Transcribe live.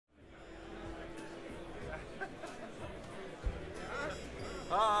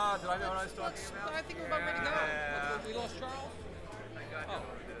did I know what I was talking about? I think we're about ready to go. Look, we lost Charles. I got you.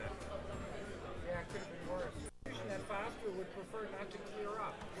 Yeah, it could have been worse. That faster would prefer not to clear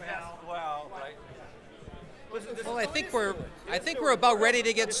up. Well, right. Well, I think we're about ready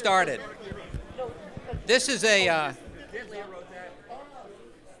to get started. This is a.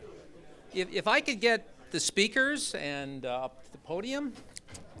 If I could get the speakers and up to the podium,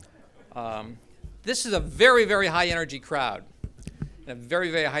 this is a very, very high energy crowd and a very,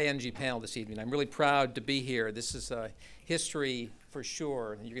 very high energy panel this evening. I'm really proud to be here. This is history for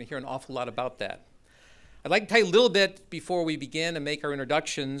sure, and you're going to hear an awful lot about that. I'd like to tell you a little bit before we begin and make our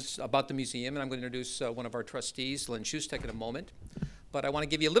introductions about the museum, and I'm going to introduce one of our trustees, Len Shustek, in a moment. But I want to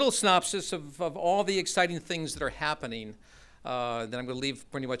give you a little synopsis of all the exciting things that are happening. Then I'm going to leave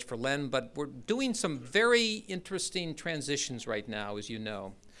pretty much for Len, but we're doing some very interesting transitions right now, as you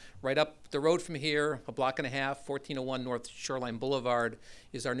know. Right up the road from here, a block and a half, 1401 North Shoreline Boulevard,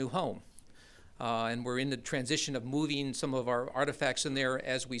 is our new home. And we're in the transition of moving some of our artifacts in there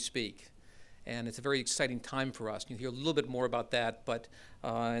as we speak. And it's a very exciting time for us. You'll hear a little bit more about that, but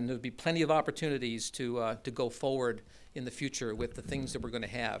and there'll be plenty of opportunities to go forward in the future with the things that we're going to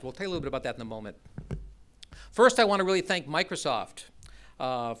have. We'll tell you a little bit about that in a moment. First, I want to really thank Microsoft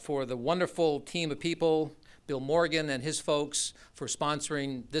for the wonderful team of people, Bill Morgan and his folks, for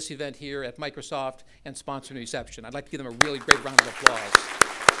sponsoring this event here at Microsoft and sponsoring the reception. I'd like to give them a really great round of applause.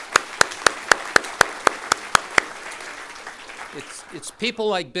 It's people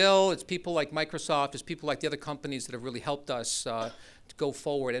like Bill, it's people like Microsoft, it's people like the other companies that have really helped us to go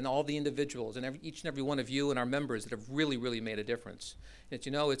forward, and all the individuals and each and every one of you and our members that have really, really made a difference. And,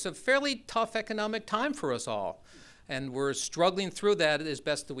 you know, it's a fairly tough economic time for us all, and we're struggling through that as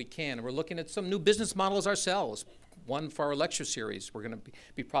best that we can. We're looking at some new business models ourselves. One for our lecture series. We're going to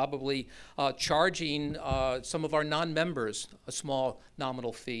be probably charging some of our non-members a small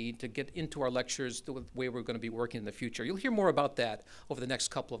nominal fee to get into our lectures the way we're going to be working in the future. You'll hear more about that over the next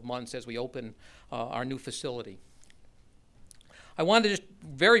couple of months as we open our new facility. I wanted to just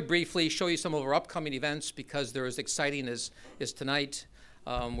very briefly show you some of our upcoming events because they're as exciting as tonight.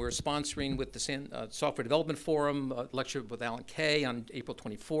 We're sponsoring with the Software Development Forum, a lecture with Alan Kay on April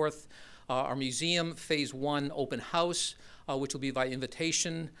 24th. Our museum Phase 1 open house, which will be by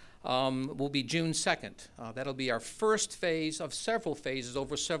invitation, will be June 2nd. That'll be our first phase of several phases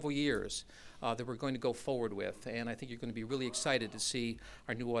over several years that we're going to go forward with. And I think you're going to be really excited to see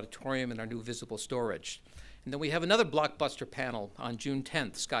our new auditorium and our new visible storage. And then we have another blockbuster panel on June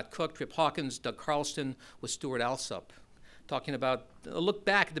 10th. Scott Cook, Trip Hawkins, Doug Carlston with Stuart Alsup, talking about a look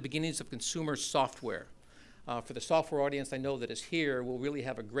back at the beginnings of consumer software. For the software audience I know that is here, we'll really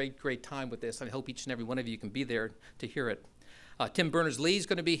have a great, great time with this. I hope each and every one of you can be there to hear it. Tim Berners-Lee is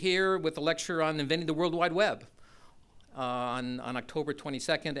going to be here with a lecture on inventing the World Wide Web on October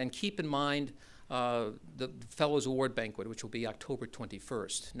 22nd. And keep in mind the Fellows Award Banquet, which will be October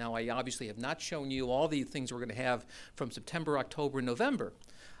 21st. Now, I obviously have not shown you all the things we're going to have from September, October, and November.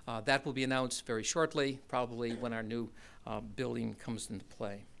 That will be announced very shortly, probably when our new building comes into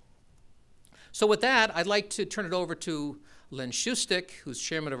play. So with that, I'd like to turn it over to Len Shustek, who's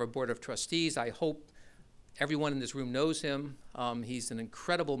chairman of our board of trustees. I hope everyone in this room knows him. He's an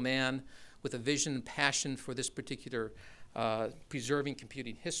incredible man with a vision and passion for this particular preserving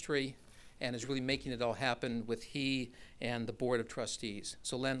computing history, and is really making it all happen with he and the board of trustees.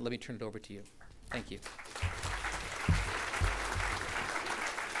 So Len, let me turn it over to you. Thank you.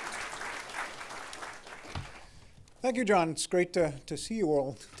 Thank you, John. It's great to see you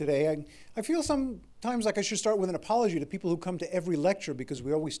all today. I feel sometimes like I should start with an apology to people who come to every lecture because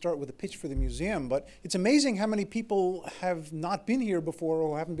we always start with a pitch for the museum. But it's amazing how many people have not been here before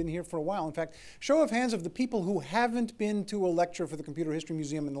or haven't been here for a while. In fact, show of hands of the people who haven't been to a lecture for the Computer History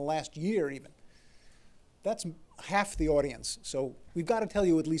Museum in the last year even. That's half the audience. So we've got to tell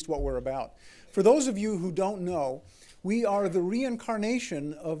you at least what we're about. For those of you who don't know, we are the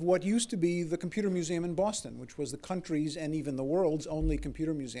reincarnation of what used to be the Computer Museum in Boston, which was the country's and even the world's only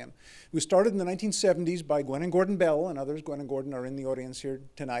computer museum. It was started in the 1970s by Gwen and Gordon Bell and others. Gwen and Gordon are in the audience here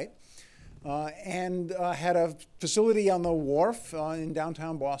tonight. And had a facility on the wharf in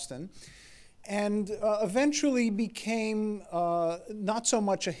downtown Boston. And eventually became not so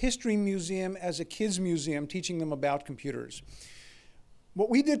much a history museum as a kids museum, teaching them about computers. What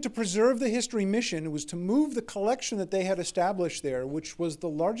we did to preserve the history mission was to move the collection that they had established there, which was the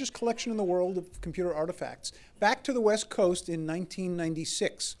largest collection in the world of computer artifacts, back to the West Coast in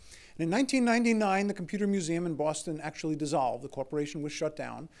 1996. And in 1999, the Computer Museum in Boston actually dissolved. The corporation was shut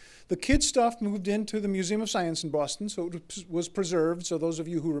down. The kid stuff moved into the Museum of Science in Boston, so it was preserved. So those of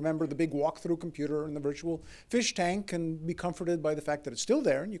you who remember the big walk-through computer and the virtual fish tank can be comforted by the fact that it's still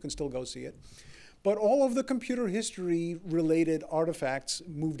there and you can still go see it. But all of the computer history-related artifacts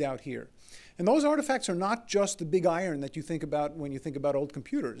moved out here. And those artifacts are not just the big iron that you think about when you think about old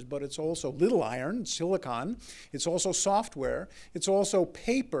computers, but it's also little iron, silicon, it's also software, it's also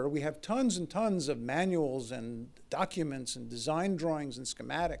paper. We have tons and tons of manuals and documents and design drawings and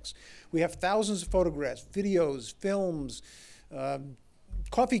schematics. We have thousands of photographs, videos, films,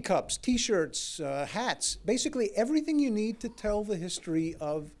 coffee cups, t-shirts, hats, basically everything you need to tell the history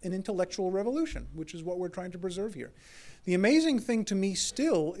of an intellectual revolution, which is what we're trying to preserve here. The amazing thing to me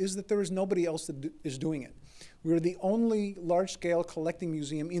still is that there is nobody else that is doing it. We're the only large-scale collecting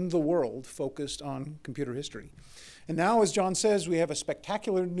museum in the world focused on computer history. And now, as John says, we have a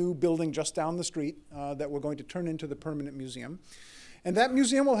spectacular new building just down the street that we're going to turn into the permanent museum. And that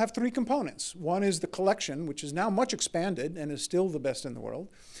museum will have three components. One is the collection, which is now much expanded and is still the best in the world.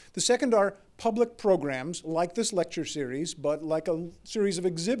 The second are public programs like this lecture series, but like a series of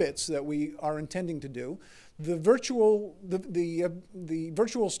exhibits that we are intending to do. The virtual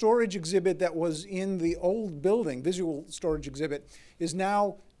storage exhibit that was in the old building, visual storage exhibit, is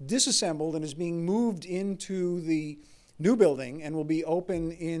now disassembled and is being moved into the new building and will be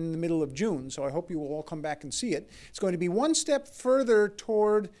open in the middle of June. So I hope you will all come back and see it. It's going to be one step further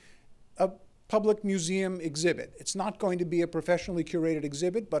toward a public museum exhibit. It's not going to be a professionally curated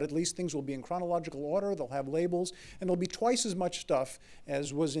exhibit, but at least things will be in chronological order. They'll have labels, and there'll be twice as much stuff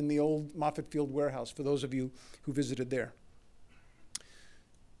as was in the old Moffett Field warehouse for those of you who visited there.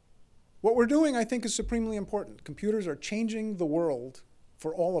 What we're doing, I think, is supremely important. Computers are changing the world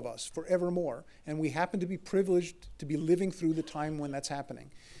for all of us, forevermore, and we happen to be privileged to be living through the time when that's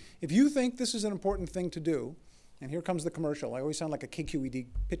happening. If you think this is an important thing to do, and here comes the commercial. I always sound like a KQED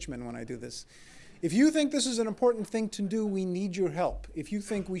pitchman when I do this. If you think this is an important thing to do, we need your help. If you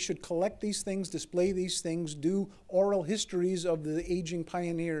think we should collect these things, display these things, do oral histories of the aging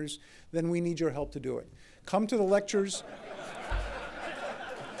pioneers, then we need your help to do it. Come to the lectures.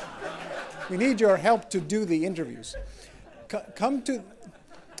 We need your help to do the interviews. Come to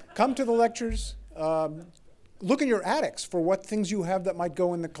the lectures. Look in your attics for what things you have that might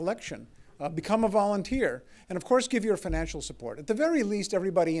go in the collection. Become a volunteer. And of course, give your financial support. At the very least,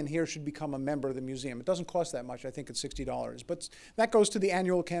 everybody in here should become a member of the museum. It doesn't cost that much. I think it's $60. But that goes to the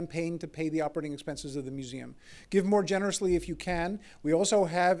annual campaign to pay the operating expenses of the museum. Give more generously if you can. We also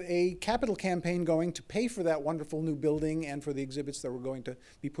have a capital campaign going to pay for that wonderful new building and for the exhibits that we're going to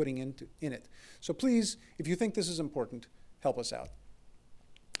be putting in it. So please, if you think this is important, help us out.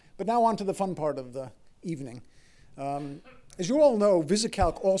 But now on to the fun part of the evening. As you all know,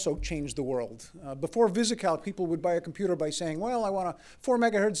 Visicalc also changed the world. Before Visicalc, people would buy a computer by saying, well, I want a 4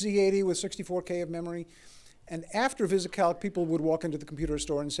 megahertz Z80 with 64K of memory. And after Visicalc, people would walk into the computer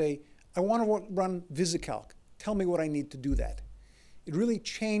store and say, I want to run Visicalc. Tell me what I need to do that. It really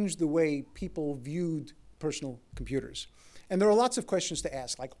changed the way people viewed personal computers. And there are lots of questions to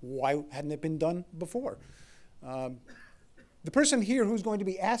ask, like why hadn't it been done before? The person here who's going to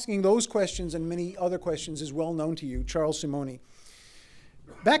be asking those questions and many other questions is well known to you, Charles Simonyi.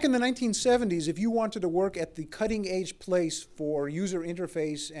 Back in the 1970s, if you wanted to work at the cutting edge place for user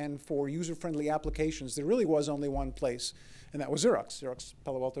interface and for user-friendly applications, there really was only one place, and that was Xerox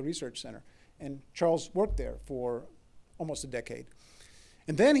Palo Alto Research Center. And Charles worked there for almost a decade.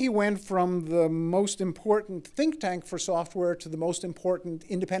 And then he went from the most important think tank for software to the most important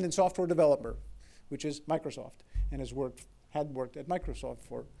independent software developer, which is Microsoft, and had worked at Microsoft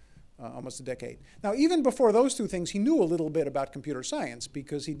for almost a decade. Now, even before those two things, he knew a little bit about computer science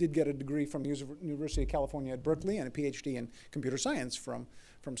because he did get a degree from the University of California at Berkeley and a PhD in computer science from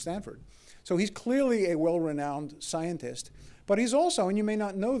Stanford. So he's clearly a well-renowned scientist, but he's also, and you may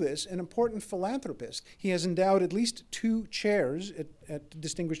not know this, an important philanthropist. He has endowed at least 2 chairs at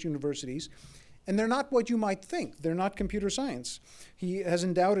distinguished universities, and they're not what you might think. They're not computer science. He has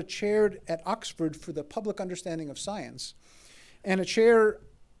endowed a chair at Oxford for the public understanding of science, and a chair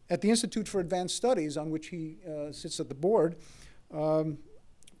at the Institute for Advanced Studies, on which he sits at the board,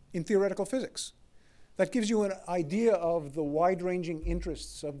 in theoretical physics. That gives you an idea of the wide-ranging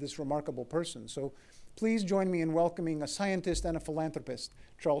interests of this remarkable person. So please join me in welcoming a scientist and a philanthropist,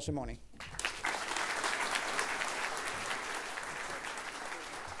 Charles Simonyi.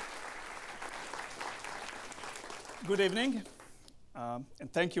 Good evening,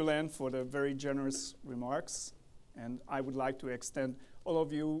 and thank you, Len, for the very generous remarks. And I would like to extend all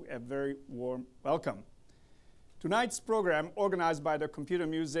of you a very warm welcome. Tonight's program, organized by the Computer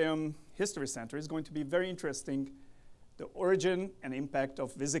Museum History Center, is going to be very interesting, the origin and impact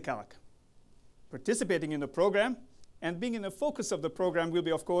of Visicalc. Participating in the program and being in the focus of the program will be,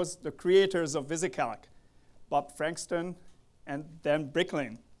 of course, the creators of Visicalc, Bob Frankston and Dan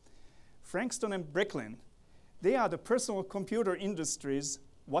Bricklin. Frankston and Bricklin, they are the personal computer industry's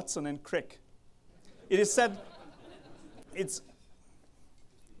Watson and Crick. It is said, it's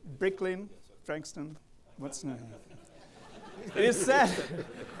Bricklin, Frankston, what's name? It is said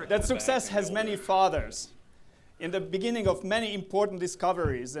that success has many fathers. In the beginning of many important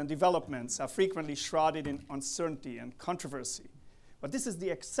discoveries and developments are frequently shrouded in uncertainty and controversy. But this is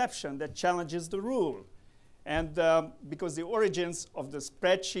the exception that challenges the rule. And because the origins of the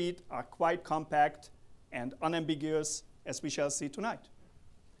spreadsheet are quite compact and unambiguous, as we shall see tonight.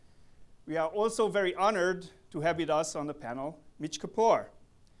 We are also very honored to have with us on the panel Mitch Kapor,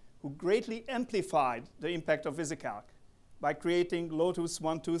 who greatly amplified the impact of Visicalc by creating Lotus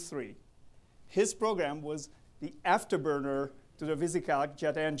 123. His program was the afterburner to the Visicalc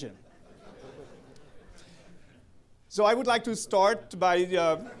jet engine. So I would like to start by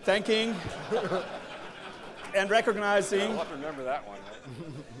thanking and recognizing I'll have to remember that one.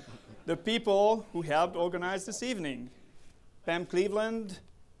 Right? the people who helped organize this evening. Pam Cleveland,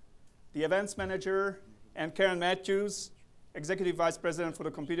 the events manager, and Karen Matthews, Executive Vice President for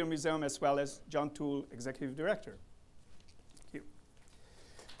the Computer Museum, as well as John Toole, Executive Director. Thank you.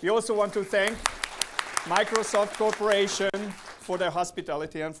 We also want to thank Microsoft Corporation for their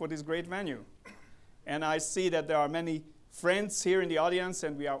hospitality and for this great venue. And I see that there are many friends here in the audience,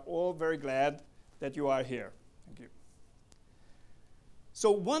 and we are all very glad that you are here. Thank you. So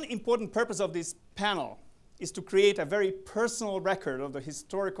one important purpose of this panel is to create a very personal record of the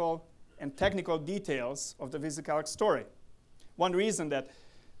historical and technical details of the Visicalc story. One reason that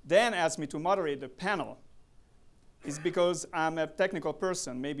Dan asked me to moderate the panel is because I'm a technical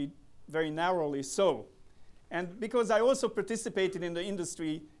person, maybe very narrowly so. And because I also participated in the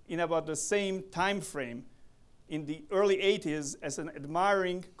industry in about the same time frame in the early 80s as an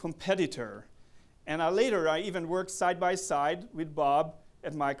admiring competitor. And later I even worked side by side with Bob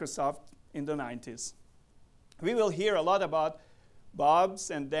at Microsoft in the 90s. We will hear a lot about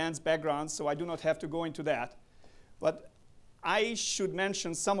Bob's and Dan's backgrounds, so I do not have to go into that. But I should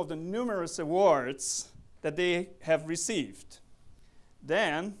mention some of the numerous awards that they have received.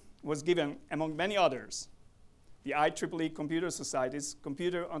 Dan was given, among many others, the IEEE Computer Society's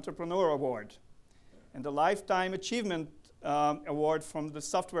Computer Entrepreneur Award and the Lifetime Achievement Award from the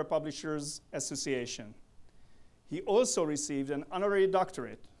Software Publishers Association. He also received an honorary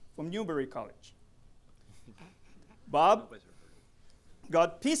doctorate from Newberry College. Bob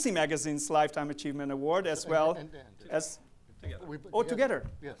got PC Magazine's Lifetime Achievement Award as well as... Together?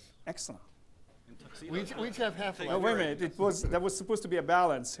 Yes. Excellent. We each have half a Oh, wait a minute. That was supposed to be a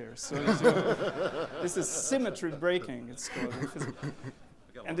balance here. So this is symmetry breaking, it's called.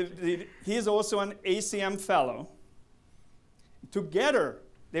 And he is also an ACM Fellow. Together,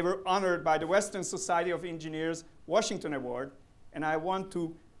 they were honored by the Western Society of Engineers Washington Award. And I want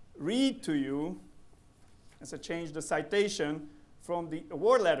to read to you, as I change the citation, from the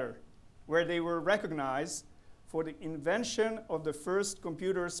award letter, where they were recognized for the invention of the first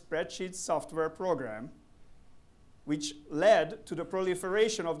computer spreadsheet software program, which led to the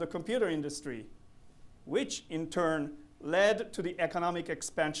proliferation of the computer industry, which in turn led to the economic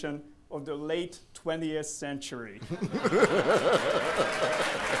expansion of the late 20th century.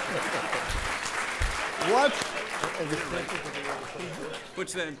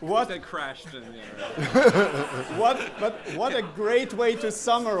 Which then crashed. And, what a great way to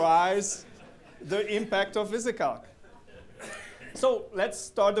summarize the impact of Visicalc. So let's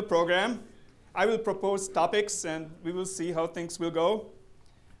start the program. I will propose topics, and we will see how things will go.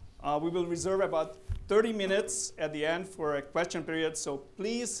 We will reserve about 30 minutes at the end for a question period, so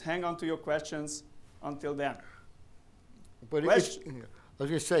please hang on to your questions until then. But I was going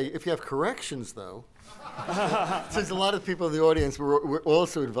to say, if you have corrections, though, since a lot of people in the audience were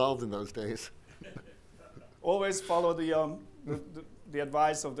also involved in those days. Always follow the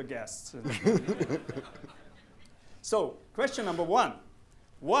advice of the guests. So, question number one.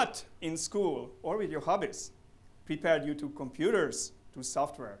 What in school or with your hobbies prepared you to computers, to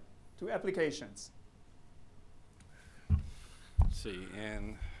software, to applications? let's see,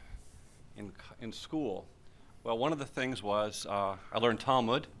 in school, well, one of the things was I learned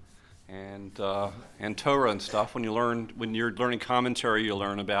Talmud and Torah and stuff. When you're learning commentary, you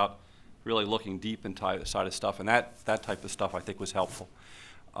learn about really looking deep inside of stuff, and that type of stuff I think was helpful.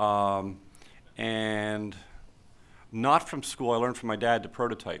 And not from school, I learned from my dad to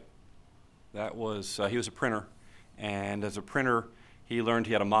prototype. That was, he was a printer, And as a printer, he learned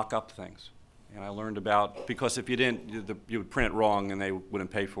he had to mock up things. And I learned about, because if you didn't, you would print it wrong and they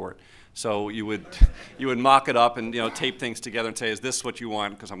wouldn't pay for it. So you would mock it up and tape things together and say, is this what you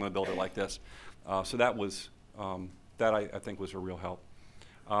want? Because I'm going to build it like this. So that was, that I think was a real help.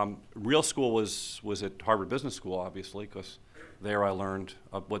 Real school was at Harvard Business School, obviously, because there I learned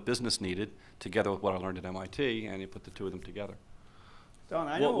what business needed together with what I learned at MIT, and you put the two of them together. Don,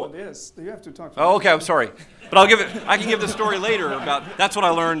 I know what it is. You have to talk to Oh, okay, I'm sorry. But I can give the story later about, that's what I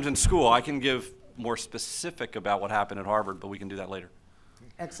learned in school. I can give more specific about what happened at Harvard, but we can do that later.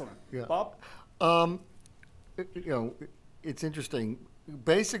 Excellent. Yeah. Bob? It's interesting.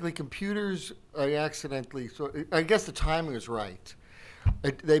 Basically, computers, I guess the timing is right.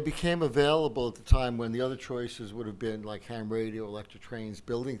 They became available at the time when the other choices would have been like ham radio, electric trains,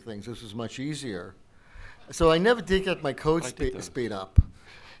 building things. This was much easier. So I never did get my code speed up.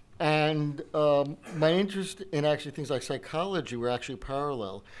 And my interest in actually things like psychology were actually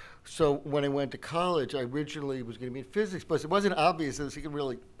parallel. So when I went to college, I originally was going to be in physics, but it wasn't obvious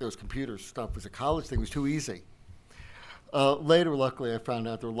that those computer stuff was a college thing. It was too easy. Later, luckily, I found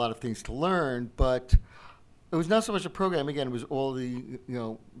out there were a lot of things to learn, but it was not so much a program. Again, it was all the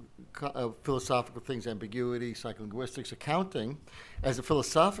philosophical things, ambiguity, psycholinguistics, accounting, as a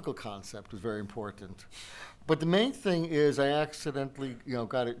philosophical concept was very important. But the main thing is I accidentally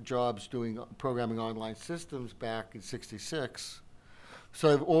got jobs doing programming online systems back in '66.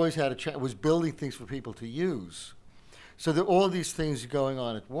 So I've always had a chance, was building things for people to use. So there are all these things going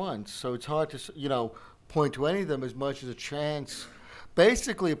on at once. So it's hard to point to any of them as much as a chance.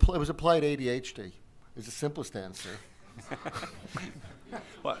 Basically, it was applied ADHD. Is the simplest answer.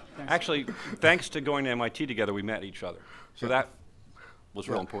 Well, actually, thanks to going to MIT together, we met each other. So that was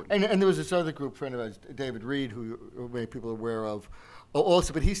real important. And there was this other group friend of ours, David Reed, who many people are aware of,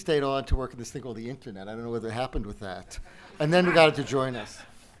 also, but he stayed on to work on this thing called the Internet. I don't know what happened with that. And then we got him to join us.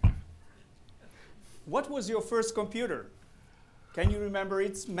 What was your first computer? Can you remember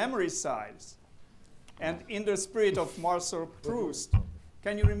its memory size? And in the spirit of Marcel Proust,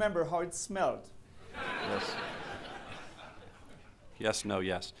 can you remember how it smelled? Yes. Yes, no,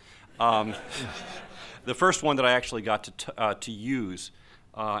 yes. The first one that I actually got to use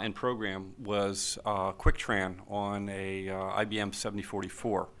and program was QuickTran on a IBM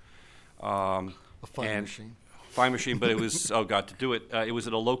 7044. A fine machine. Fine machine, but it was, oh God, to do it, it was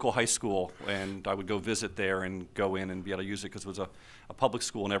at a local high school, and I would go visit there and go in and be able to use it because it was a public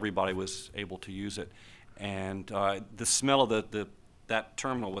school and everybody was able to use it. And the smell of that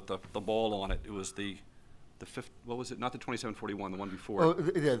terminal with the ball on it, it was the fifth, what was it? Not the 2741, the one before. Oh,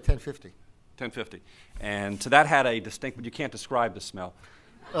 yeah, 1050. 1050. And so that had a distinct, but you can't describe the smell.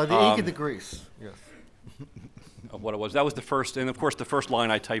 The ink and the grease, yes. Of what it was. That was the first, and of course the first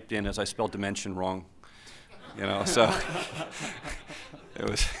line I typed in is I spelled dimension wrong. So it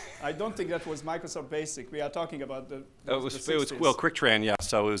was. I don't think that was Microsoft Basic. We are talking about the it was QuickTran, yeah.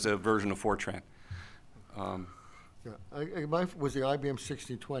 So it was a version of Fortran. Mine was the IBM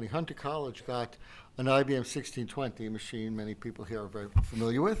 1620. Hunter College got an IBM 1620, a machine many people here are very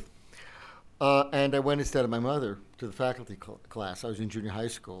familiar with. And I went instead of my mother to the faculty class. I was in junior high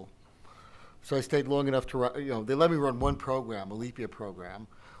school. So I stayed long enough to, they let me run one program, a leap year program.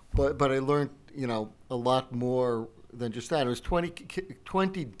 But I learned, a lot more than just that. It was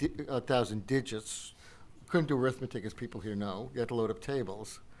 20,000 digits. Couldn't do arithmetic, as people here know. You had to load up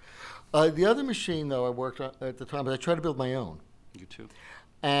tables. The other machine, though, I worked on at the time, but I tried to build my own. You too.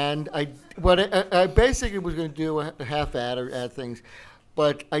 And I basically was going to do a half-add or add things,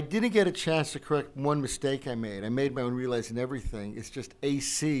 but I didn't get a chance to correct one mistake I made. I made my own relays and everything. It's just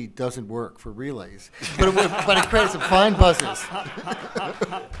AC doesn't work for relays. But it created some fine buzzes.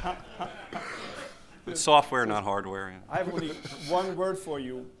 It's software, not hardware. Yeah. I have only one word for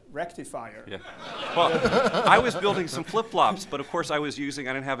you, rectifier. Yeah. Well, I was building some flip-flops, but of course I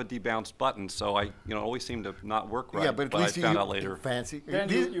didn't have a debounce button, so I always seemed to not work right. Yeah, but at least I found out later. Fancy. Then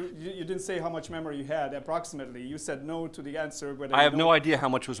you didn't say how much memory you had approximately. You said no to the answer. Whether I have no idea how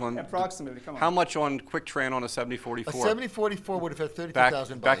much was on. Approximately, come on. How much on QuickTran on a 7044? A 7044 would have had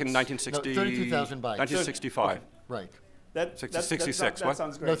 32,000 bytes. Back in 1960. No, 32,000 bytes. 1965. Okay. Right. 66. That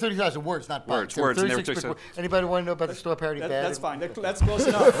sounds great. No, 30,000 words, not bytes. Words. 36 Anybody want to know about the store parity bad? That's fine. That's close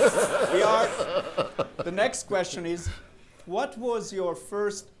enough. The next question is, what was your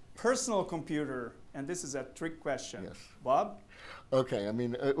first personal computer? And this is a trick question. Yes. Bob? Okay, I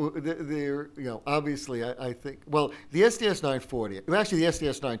mean, obviously, I think, well, the SDS 940, actually the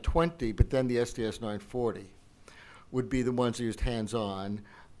SDS 920, but then the SDS 940 would be the ones that used hands-on.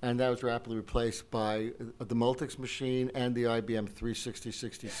 And that was rapidly replaced by the Multics machine and the IBM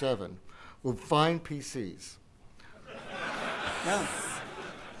 36067 with fine PCs. Yeah.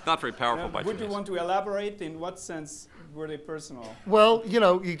 Not very powerful by Would you choice. want to elaborate? In what sense were they personal? Well, you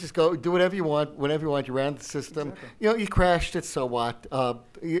know, you just go do whatever you want, whenever you want. You ran the system. Exactly. You know, you crashed it, so what?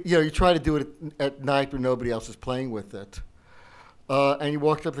 You know, you try to do it at night when nobody else is playing with it. And you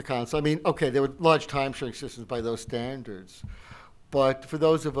walked up the console. I mean, okay, there were large time-sharing systems by those standards. But for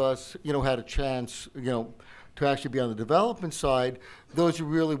those of us, you know, who had a chance, you know, to actually be on the development side, those who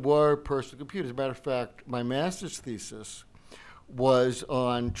really were personal computers. As a matter of fact, my master's thesis was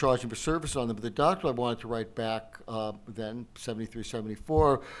on charging for service on them. But the doctor I wanted to write back then, 73,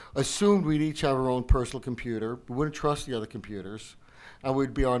 74, assumed we'd each have our own personal computer. We wouldn't trust the other computers. And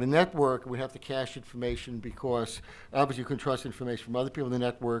we'd be on a network. We'd have to cache information because obviously you couldn't trust information from other people in the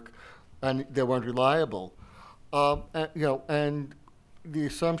network, and they weren't reliable. And, you know, and the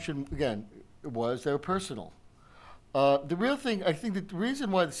assumption, again, was they were personal. The real thing, I think that the reason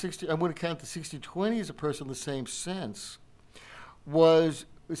why I wouldn't count the 6020 as a personal in the same sense was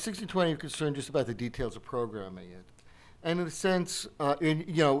the 6020 concerned just about the details of programming it. And in a sense, I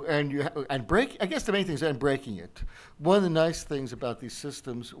guess the main thing is breaking it. One of the nice things about these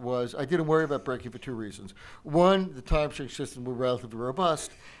systems was I didn't worry about breaking for two reasons. One, the time-sharing systems were relatively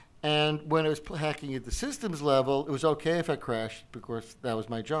robust. And when I was hacking at the systems level, it was okay if I crashed because that was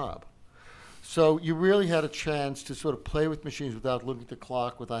my job. So you really had a chance to sort of play with machines without looking at the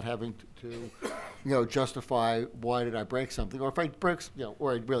clock, without having to you know, justify why did I break something, or if I broke, you know,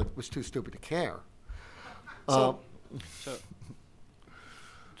 or I really was too stupid to care.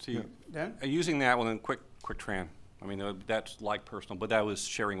 Using that one in QuickTran, I mean, that's like personal, but that was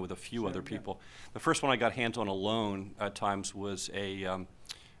sharing with a few other people. The first one I got hands on alone at times was an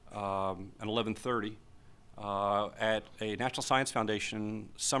 1130 at a National Science Foundation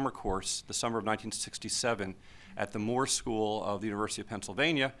summer course, the summer of 1967, at the Moore School of the University of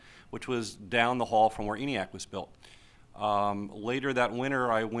Pennsylvania, which was down the hall from where ENIAC was built. Later that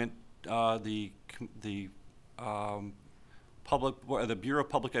winter, I went the Bureau of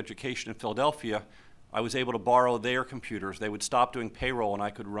Public Education in Philadelphia. I was able to borrow their computers. They would stop doing payroll, and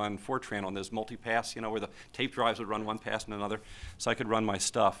I could run Fortran on those multipass, you know, where the tape drives would run one pass and another. So I could run my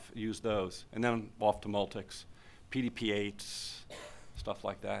stuff, use those, and then off to Multics, PDP-8s, stuff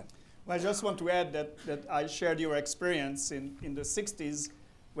like that. Well, I just want to add that I shared your experience in the 60s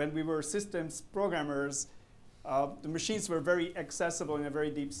when we were systems programmers. The machines were very accessible in a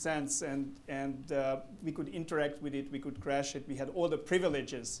very deep sense, and we could interact with it, we could crash it, we had all the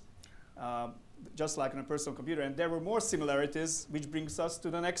privileges, just like on a personal computer. And there were more similarities, which brings us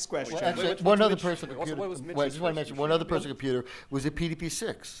to the next question. Well, actually, one other personal computer, I just want to mention, one other personal computer was a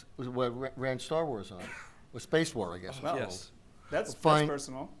PDP-6, was what ran Star Wars on, or Space War, I guess. Well, yes. That's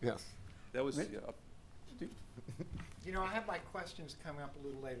personal. Yes. That was, You know, I have my questions coming up a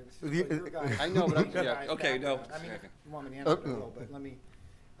little later. This is what your guys. I know, but I'm, your yeah, guys' okay, no. background. I mean, Okay. you want me to answer it a little, but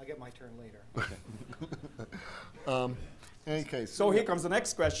I'll get my turn later. In any case. So here comes the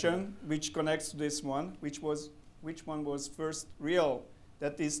next question, which connects to this one, which one was first real?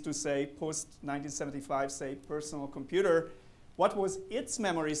 That is to say, post-1975, say, personal computer. What was its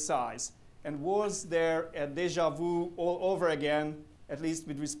memory size? And was there a déjà vu all over again, at least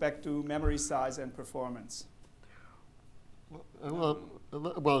with respect to memory size and performance?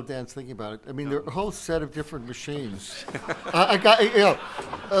 Well, Dan's thinking about it. I mean, there are a whole set of different machines.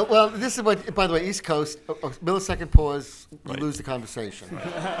 Well, this is what, by the way, East Coast, a millisecond pause, you lose the conversation.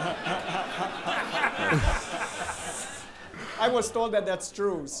 I was told that that's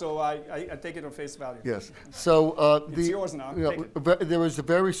true, so I take it on face value. Yes. So it's yours now. There was a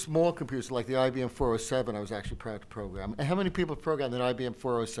very small computer, like the IBM 407, I was actually proud to program. And how many people programmed an IBM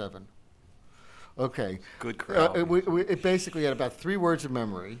 407? Okay. Good crowd. It basically had about 3 words of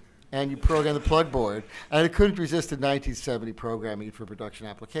memory, and you program the plug board, and it couldn't resist the 1970 programming for a production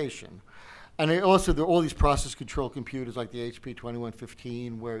application. And there are all these process control computers like the HP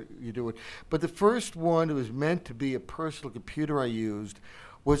 2115 where you do it. But the first one that was meant to be a personal computer I used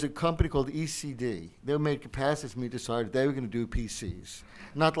was a company called ECD. They made capacitors, and we decided they were going to do PCs,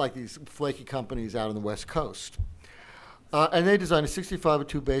 not like these flaky companies out on the West Coast. And they designed a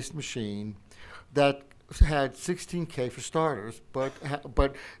 6502 based machine that had 16K for starters, but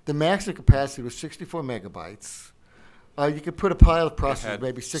the maximum capacity was 64 megabytes. You could put a pile of processors,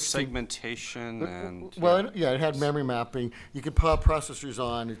 maybe 16. Segmentation and... It had memory mapping. You could pile processors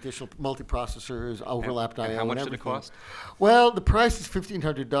on, additional multiprocessors, overlapped I/O, and how much did it cost? Well, the price is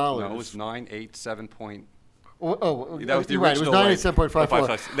 $1,500. No, it was 987 point... that was the right. It was original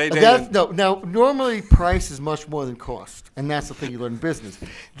 987.54. Now, normally price is much more than cost, and that's the thing you learn in business.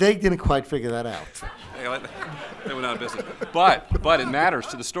 They didn't quite figure that out. They went out of business. But it matters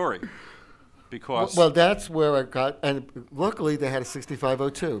to the story. because Well, that's where I got, and luckily they had a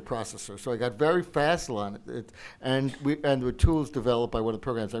 6502 processor, so I got very fast on it. And the tools developed by one of the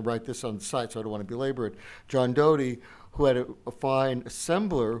programs. I write this on the site, so I don't want to belabor it. John Doty, who had a fine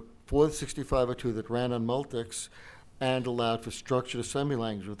assembler for the 6502 that ran on Multics and allowed for structured assembly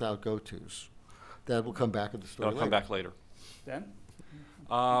language without gotos. That will come back in the story. that'll come back later. Dan?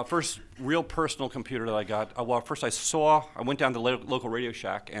 First real personal computer that I got, well, first I went down to the local Radio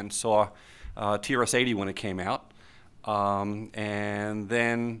Shack and saw TRS-80 when it came out. And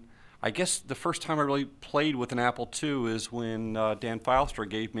then I guess the first time I really played with an Apple II is when Dan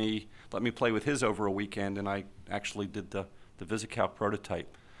Filestra let me play with his over a weekend, and I actually did the Visicalc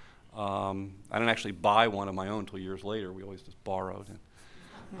prototype. I didn't actually buy one of my own until years later. We always just borrowed.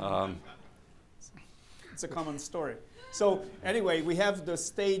 And, It's a common story. So anyway, we have the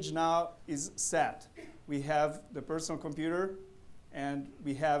stage now is set. We have the personal computer, and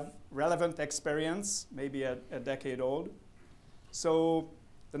we have relevant experience, maybe a decade old. So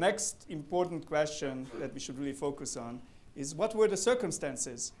the next important question that we should really focus on is, what were the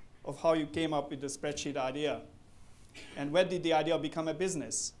circumstances of how you came up with the spreadsheet idea? And when did the idea become a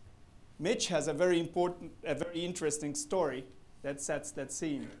business? Mitch has a very interesting story that sets that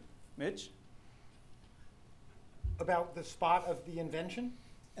scene. Mitch? About the spot of the invention?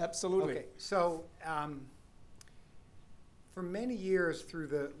 Absolutely. Okay, so for many years through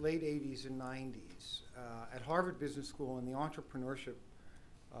the late 80s and 90s, at Harvard Business School in the entrepreneurship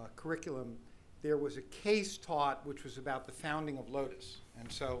curriculum, there was a case taught which was about the founding of Lotus.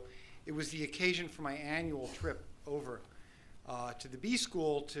 And so it was the occasion for my annual trip over to the B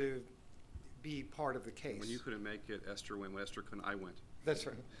School to be part of the case. when you couldn't make it, Esther went. When Esther couldn't, I went. That's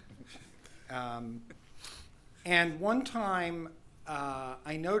right. And one time,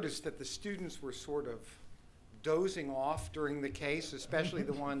 I noticed that the students were sort of dozing off during the case, especially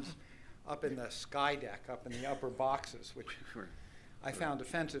the ones up in the sky deck, up in the upper boxes, which I found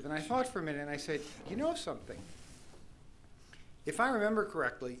offensive. And I thought for a minute, and I said, you know something? If I remember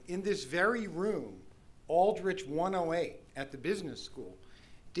correctly, in this very room, Aldrich 108 at the business school,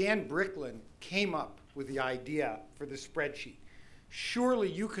 Dan Bricklin came up with the idea for the spreadsheet. Surely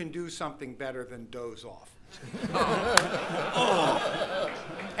you can do something better than doze off.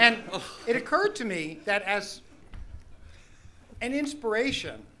 And it occurred to me that as an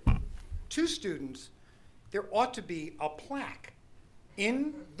inspiration to students, there ought to be a plaque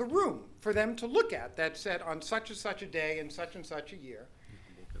in the room for them to look at that said, on such and such a day in such and such a year,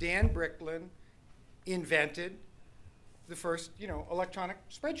 Dan Bricklin invented the first, electronic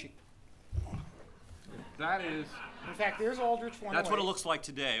spreadsheet. That is. In fact, there's Aldrich 108. That's what it looks like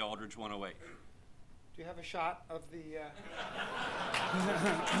today, Aldrich 108. Do you have a shot of the?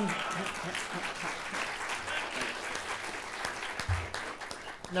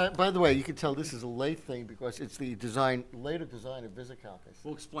 Now, by the way, you can tell this is a late thing because it's the later design of Visicalc.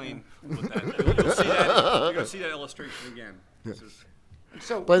 We'll explain what that is. You'll see that, you're going to see that illustration again. This is,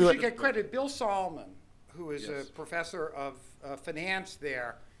 So By the we way- should get credit. Bill Solomon, who is Yes. a professor of finance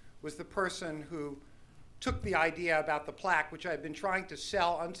there, was the person who took the idea about the plaque, which I've been trying to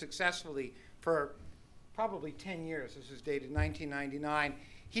sell unsuccessfully for probably 10 years. This is dated 1999.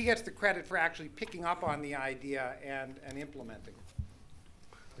 He gets the credit for actually picking up on the idea and implementing it.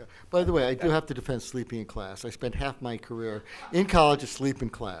 Yeah. By the way, I do have to defend sleeping in class. I spent half my career in college asleep in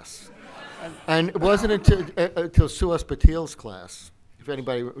class. And it wasn't until Suhas Patil's class, if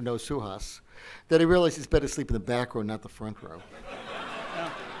anybody knows Suhas, that I realized it's better to sleep in the back row, not the front row.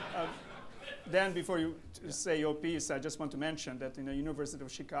 Dan, before you say your piece, I just want to mention that in the University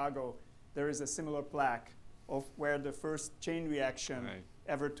of Chicago, there is a similar plaque of where the first chain reaction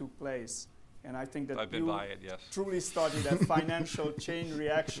ever took place. And I think that I've been you by it, yes. truly started a financial chain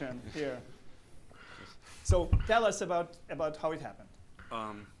reaction here. So tell us about how it happened.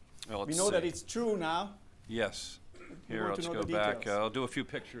 Well, We let's know that see. it's true now. Yes. We Here, want to let's know go the back. details. I'll do a few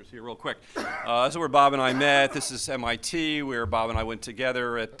pictures here real quick. This is where Bob and I met. This is MIT, where Bob and I went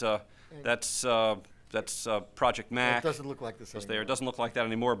together at, that's Project Mac. It doesn't look like this Was there. anymore. It doesn't look like that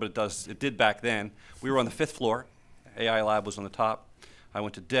anymore, but it did back then. We were on the 5th floor. AI Lab was on the top. I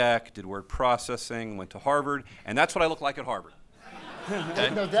went to DEC, did word processing, went to Harvard, and that's what I look like at Harvard. Okay?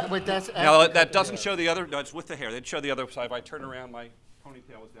 No, that's Now, after- that doesn't show the other, no, it's with the hair. They'd show the other side. If I turn around, my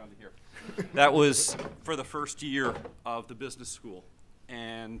ponytail was down to here. That was for the first year of the business school.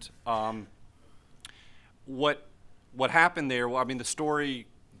 And what happened there, well, I mean, the story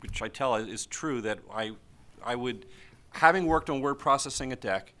which I tell is true, that I would, having worked on word processing at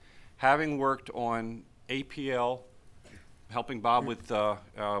DEC, having worked on APL, helping Bob with a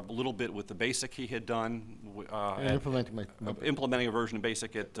little bit with the BASIC he had done. And implementing a version of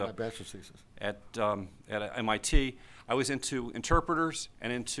BASIC at my bachelor's thesis. At MIT. I was into interpreters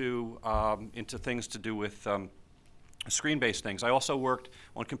and into things to do with screen-based things. I also worked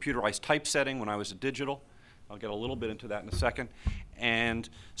on computerized typesetting when I was at Digital. I'll get a little bit into that in a second. And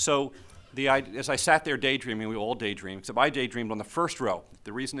so as I sat there daydreaming, we all daydream, except I daydreamed on the first row.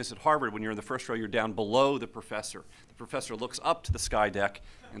 The reason is at Harvard, when you're in the first row, you're down below the professor. The professor looks up to the sky deck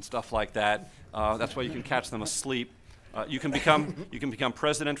and stuff like that. That's why you can catch them asleep. You can become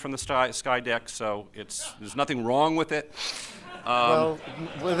president from the sky deck, so there's nothing wrong with it. Well,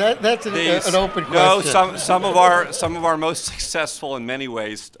 that's an open question. No, some of our most successful in many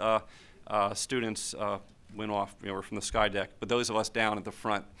ways students went off, were from the sky deck, but those of us down at the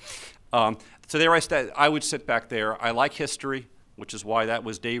front. So there I would sit back there. I like history, which is why that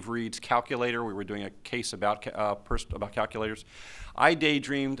was Dave Reed's calculator. We were doing a case about calculators. I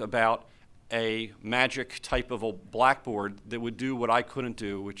daydreamed about a magic type of a blackboard that would do what I couldn't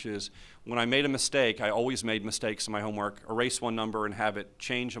do, which is when I made a mistake, I always made mistakes in my homework, erase one number and have it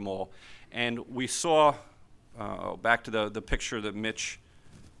change them all. And we saw, back to the picture that Mitch,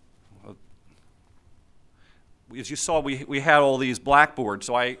 as you saw, we had all these blackboards.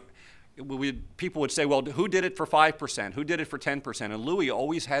 So people would say, well, who did it for 5%? Who did it for 10%? And Louis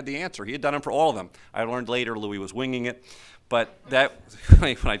always had the answer. He had done it for all of them. I learned later Louis was winging it, but that,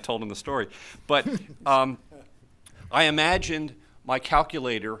 when I told him the story. But I imagined my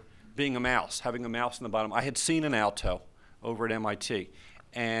calculator being a mouse, having a mouse in the bottom. I had seen an Alto over at MIT,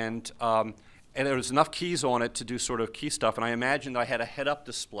 and there was enough keys on it to do sort of key stuff, and I imagined I had a head-up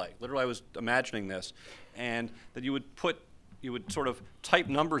display. Literally, I was imagining this, and that you would sort of type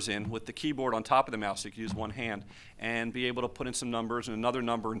numbers in with the keyboard on top of the mouse, so you could use one hand, and be able to put in some numbers and another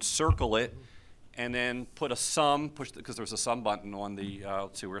number and circle it, and then put a sum, because there's a sum button on the,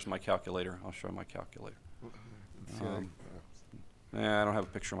 let's see, where's my calculator? I'll show my calculator. I don't have a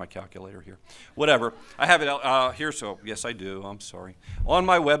picture of my calculator here. Whatever. I have it here, so yes, I do. I'm sorry. On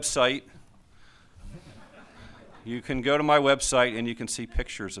my website, you can go to my website and you can see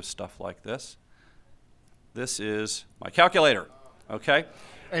pictures of stuff like this. This is my calculator, okay?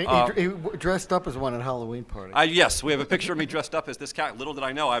 And he dressed up as one at Halloween party. Yes, we have a picture of me dressed up as this cat. Little did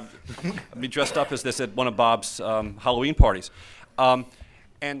I know, I'd be dressed up as this at one of Bob's Halloween parties.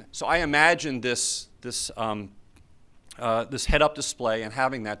 And so I imagined this head-up display and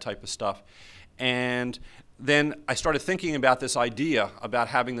having that type of stuff. And then I started thinking about this idea about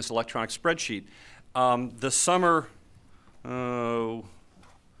having this electronic spreadsheet. The summer of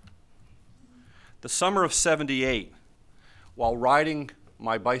 '78, while riding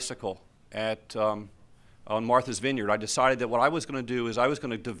my bicycle on Martha's Vineyard, I decided that what I was going to do is I was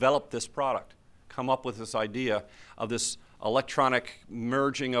going to develop this product, come up with this idea of this electronic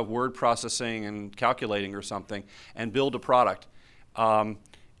merging of word processing and calculating or something, and build a product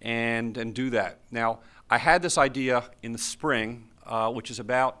and do that. Now, I had this idea in the spring, which is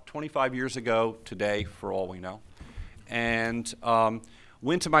about 25 years ago today, for all we know, and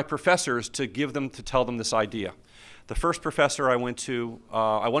went to my professors to tell them this idea. The first professor I went to,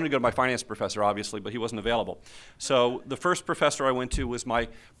 I wanted to go to my finance professor, obviously, but he wasn't available. So the first professor I went to was my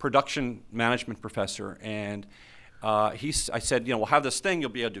production management professor, and I said, we'll have this thing,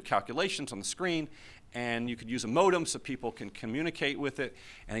 you'll be able to do calculations on the screen, and you could use a modem so people can communicate with it.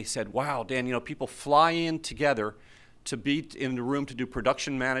 And he said, wow, Dan, people fly in together to be in the room to do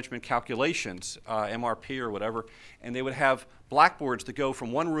production management calculations, MRP or whatever, and they would have blackboards that go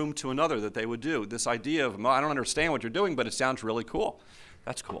from one room to another that they would do. This idea of, I don't understand what you're doing, but it sounds really cool.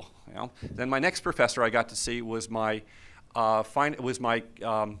 That's cool. Then my next professor I got to see was my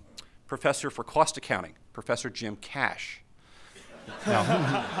professor for cost accounting, Professor Jim Cash.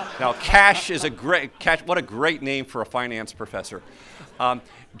 Now Cash is what a great name for a finance professor.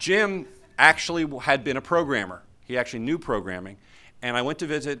 Jim actually had been a programmer. He actually knew programming. And I went to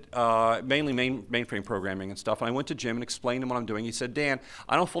visit mainly mainframe programming and stuff. And I went to Jim and explained to him what I'm doing. He said, Dan,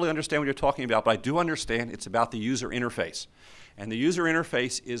 I don't fully understand what you're talking about, but I do understand it's about the user interface. And the user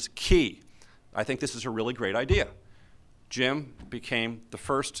interface is key. I think this is a really great idea. Jim became the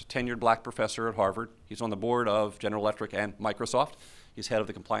first tenured black professor at Harvard. He's on the board of General Electric and Microsoft. He's head of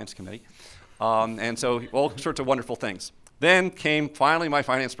the compliance committee. And so all sorts of wonderful things. Then came finally my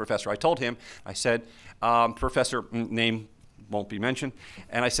finance professor. I told him, I said, Professor, name won't be mentioned,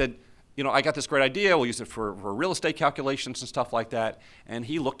 and I said, I got this great idea. We'll use it for real estate calculations and stuff like that. And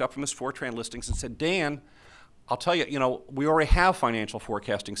he looked up from his Fortran listings and said, Dan, I'll tell you, we already have financial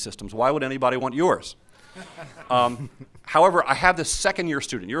forecasting systems. Why would anybody want yours? However, I have this second-year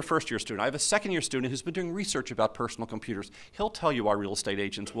student. You're a first-year student. I have a second-year student who's been doing research about personal computers. He'll tell you why real estate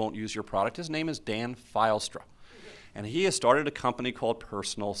agents won't use your product. His name is Dan Filestra. And he has started a company called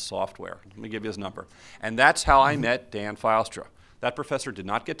Personal Software. Let me give you his number. And that's how I met Dan Filestra. That professor did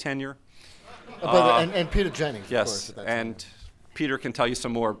not get tenure. And Peter Jennings, yes, of course. At that and time. Peter can tell you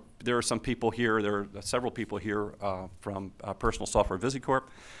some more. There are some people here, there are several people here from Personal Software Visicalc.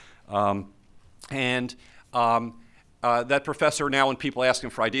 That professor, now when people ask him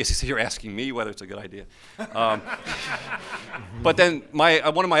for ideas, he says, "You're asking me whether it's a good idea." But then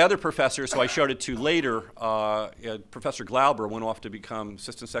one of my other professors, who I showed it to later, Professor Glauber, went off to become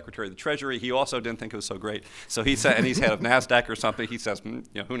Assistant Secretary of the Treasury. He also didn't think it was so great. So he said, and he's head of NASDAQ or something. He says,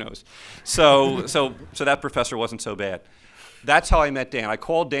 who knows? So that professor wasn't so bad. That's how I met Dan. I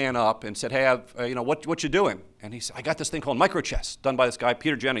called Dan up and said, "Hey, what you doing?" And he said, "I got this thing called microchess, done by this guy,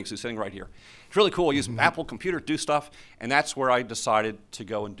 Peter Jennings, who's sitting right here. It's really cool. I use Apple computer to do stuff." And that's where I decided to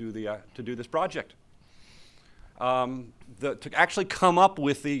go and do this project. To actually come up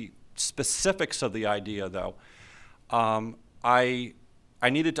with the specifics of the idea, though, I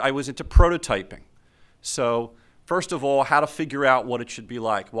was into prototyping. So first of all, how to figure out what it should be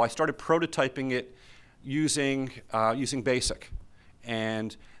like. Well, I started prototyping it using BASIC.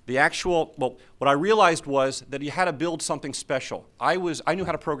 And what I realized was that you had to build something special. I knew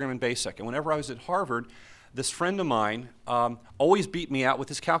how to program in BASIC, and whenever I was at Harvard, this friend of mine always beat me out with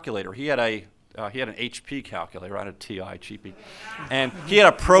his calculator. He had an HP calculator, not a TI cheapie, and he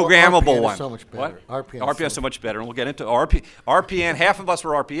had a programmable one. RPN is so much better. What? RPN is so much better, and we'll get into RPN. Half of us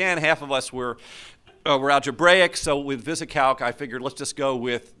were RPN, half of us were algebraic. So with Visicalc, I figured let's just go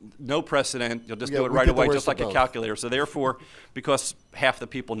with no precedent. You'll just do it right away, just like a calculator. So therefore, because half the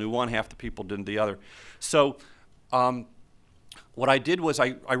people knew one, half the people didn't the other. So what I did was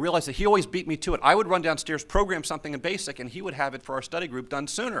I realized that he always beat me to it. I would run downstairs, program something in BASIC, and he would have it for our study group done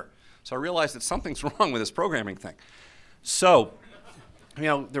sooner. So I realized that something's wrong with this programming thing. So,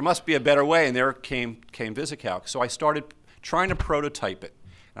 there must be a better way, and there came Visicalc. So I started trying to prototype it.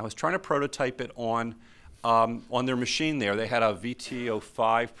 And I was trying to prototype it on their machine there. They had a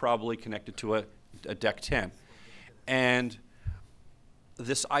VT05 probably connected to a DEC 10. And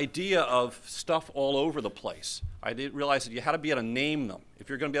this idea of stuff all over the place, I didn't realize that you had to be able to name them. If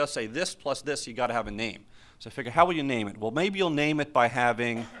you're going to be able to say this plus this, you got to have a name. So I figured, how will you name it? Well, maybe you'll name it by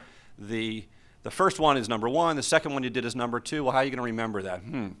having the first one is number 1, the second one you did is number 2. Well, how are you going to remember that?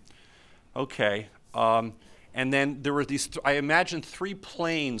 Okay. And then there were I imagined 3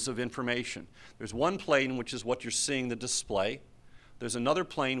 planes of information. There's one plane, which is what you're seeing the display. There's another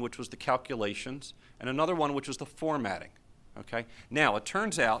plane, which was the calculations, and another one, which was the formatting. Okay? Now, it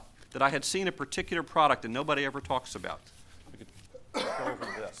turns out that I had seen a particular product that nobody ever talks about. We could go over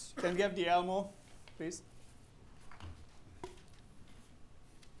this. Can we have the Elmo, please?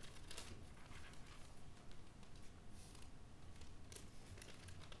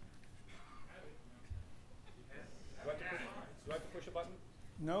 Do I have to push a button?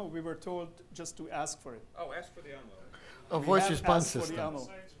 No, we were told just to ask for it. Oh, ask for the Elmo. A voice response system.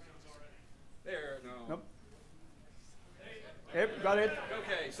 There, no. Nope. Yep, got it.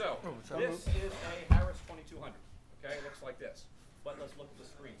 Okay, so this is a Harris 2200. Okay, it looks like this. But let's look at the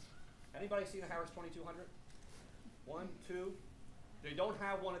screens. Anybody seen a Harris 2200? 1, 2. They don't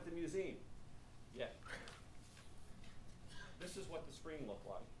have one at the museum yet. This is what the screen looked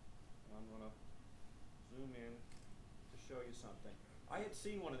like. And I'm going to zoom in to show you something. I had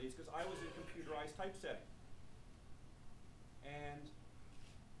seen one of these because I was in computerized typesetting. And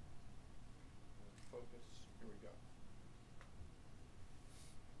focus, here we go.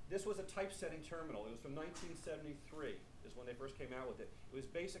 This was a typesetting terminal. It was from 1973 is when they first came out with it. It was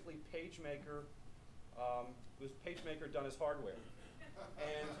basically PageMaker. It was PageMaker done as hardware.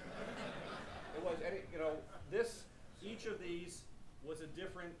 And it was, each of these was a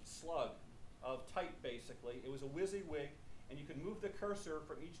different slug of type, basically. It was a WYSIWYG, and you could move the cursor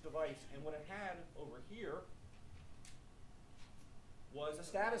from each device. And what it had over here was a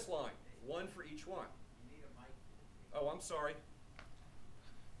status line, one for each one. You need a mic. Oh, I'm sorry.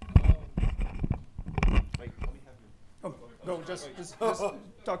 Wait, let me have you. Oh, no, just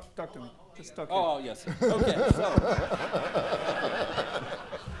talk to me. Just talk to me. Oh, yes. Okay, so.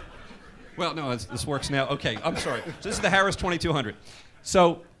 Well, no, this works now. Okay, I'm sorry. So this is the Harris 2200.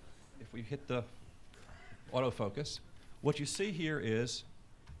 So if we hit the autofocus, what you see here is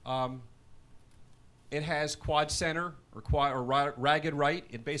it has quad center or ragged right.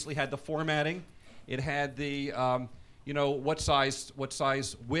 It basically had the formatting. It had the what size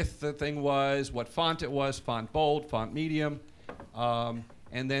width the thing was, what font it was, font bold, font medium.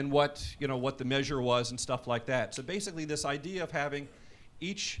 and then what the measure was and stuff like that. So basically this idea of having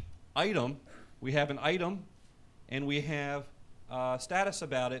each item, we have an item and we have status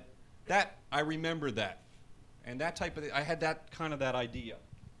about it, that I remember that. And that type of, I had that kind of that idea.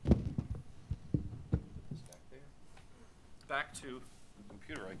 Back to the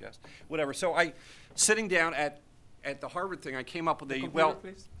computer, I guess. Whatever. So sitting down at the Harvard thing, I came up with the a, computer, well,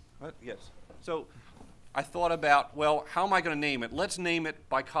 please. yes. So I thought about, well, how am I going to name it? Let's name it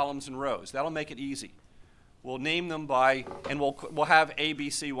by columns and rows. That'll make it easy. We'll name them by, and we'll have A, B,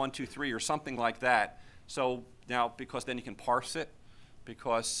 C, 1, 2, 3, or something like that. So now, because then you can parse it,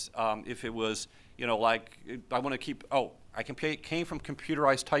 because if it was, like, I want to keep, came from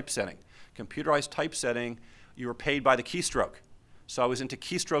computerized typesetting. Computerized typesetting, you were paid by the keystroke. So I was into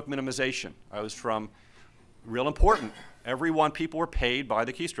keystroke minimization. I was from, real important, people were paid by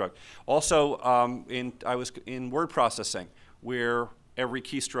the keystroke. Also, I was in word processing, where every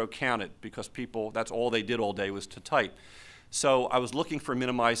keystroke counted, because people, that's all they did all day was to type. So I was looking for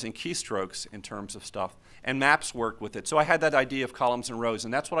minimizing keystrokes in terms of stuff, and maps worked with it. So I had that idea of columns and rows,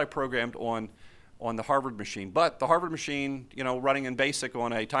 and that's what I programmed on the Harvard machine. But the Harvard machine, running in BASIC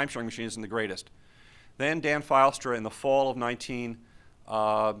on a time-sharing machine isn't the greatest. Then Dan Filestra, in the fall of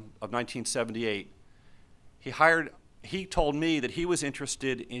 1978, he told me that he was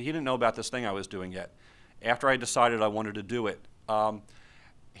interested in, he didn't know about this thing I was doing yet. After I decided I wanted to do it,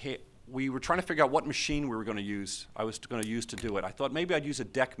 we were trying to figure out what machine we were going to use, I was going to use to do it. I thought maybe I'd use a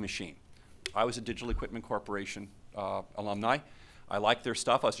DEC machine. I was a Digital Equipment Corporation alumni. I liked their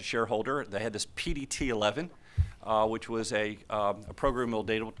stuff. I was a shareholder. They had this PDT-11, which was a programmable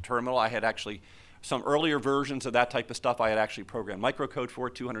data terminal. I had actually some earlier versions of that type of stuff. I had actually programmed microcode for.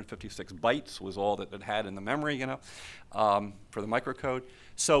 256 bytes was all that it had in the memory, for the microcode.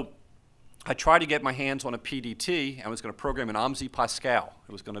 So I tried to get my hands on a PDT. I was going to program in OMSI Pascal.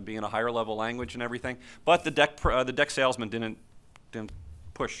 It was going to be in a higher level language and everything. But the DEC salesman didn't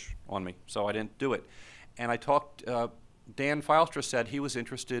push on me, so I didn't do it. And I talked, Dan Filestra said he was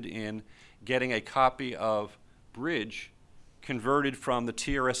interested in getting a copy of Bridge converted from the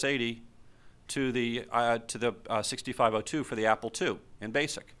TRS-80 to the 6502 for the Apple II in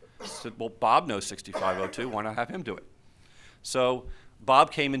BASIC. I said, well, Bob knows 6502. Why not have him do it? So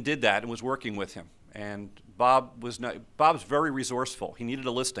Bob came and did that and was working with him. And Bob's very resourceful. He needed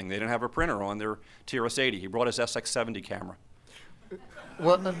a listing. They didn't have a printer on their TRS-80. He brought his SX70 camera.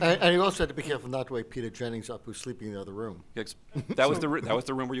 Well, and you also had to be careful not to wake Peter Jennings up, who's sleeping in the other room. That was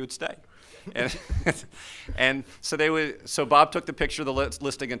the room where you would stay. And so Bob took the picture of the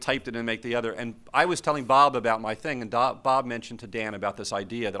listing and typed it and make the other. And I was telling Bob about my thing, and Bob mentioned to Dan about this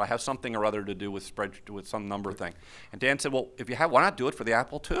idea that I have something or other to do with with some number thing. And Dan said, well, if you have, why not do it for the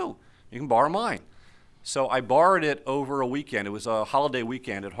Apple II? You can borrow mine. So I borrowed it over a weekend. It was a holiday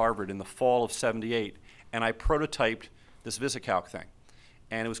weekend at Harvard in the fall of '78, and I prototyped this Visicalc thing.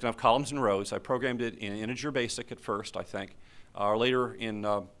 And it was going to have columns and rows. I programmed it in integer basic at first, I think, or later in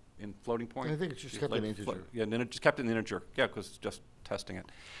floating point. I think it just kept an integer. Yeah, and then it just kept an integer. Yeah, because it's just testing it.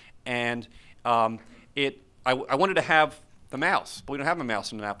 And I wanted to have the mouse, but we don't have a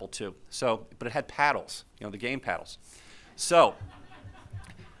mouse in an Apple II. So, but it had paddles, the game paddles. So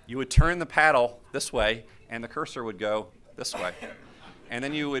you would turn the paddle this way, and the cursor would go this way. And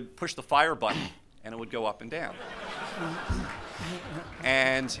then you would push the fire button, and it would go up and down.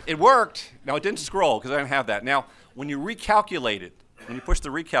 And it worked. Now, it didn't scroll because I didn't have that. Now, when you recalculated, when you push the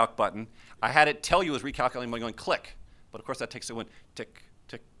recalc button, I had it tell you it was recalculating by going click. But of course, that takes it one tick,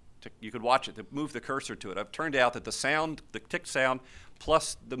 tick, tick. You could watch it, to move the cursor to it. It turned out that the sound, the tick sound,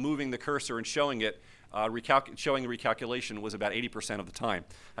 plus the moving the cursor and showing it, showing the recalculation was about 80% of the time.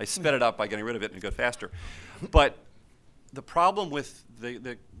 I sped it up by getting rid of it and it got faster. But the problem with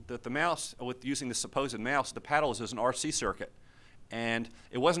the mouse, with using the supposed mouse, the paddle is an RC circuit. And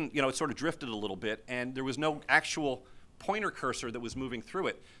it wasn't, it sort of drifted a little bit, and there was no actual pointer cursor that was moving through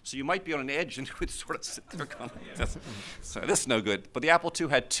it. So you might be on an edge and it would sort of sit there going, so this is no good. But the Apple II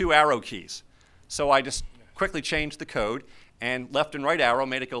had 2 arrow keys. So I just quickly changed the code, and left and right arrow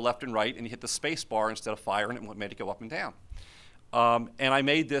made it go left and right, and you hit the space bar instead of fire, and it made it go up and down. And I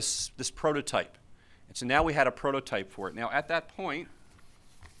made this prototype. And so now we had a prototype for it. Now at that point,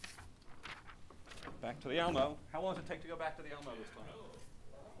 back to the Elmo. How long does it take to go back to the Elmo this time?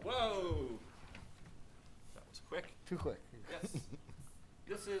 Whoa! That was quick. Too quick. Yes.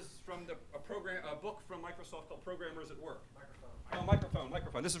 This is from a book from Microsoft called Programmers at Work. Microphone.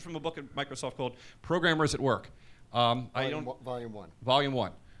 This is from a book at Microsoft called Programmers at Work. Volume 1. Volume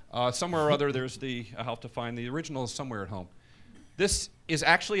 1. Somewhere or other, I'll have to find the original is somewhere at home. This is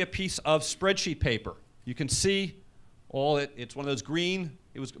actually a piece of spreadsheet paper. You can see It's one of those green.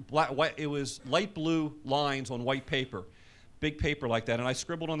 It was black, white. It was light blue lines on white paper, big paper like that. And I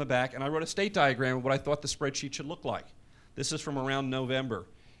scribbled on the back, and I wrote a state diagram of what I thought the spreadsheet should look like. This is from around November,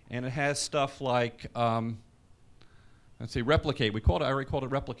 and it has stuff like, let's see, replicate. I already called it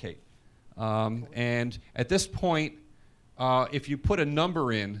replicate. And at this point, if you put a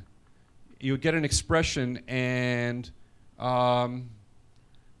number in, you would get an expression, and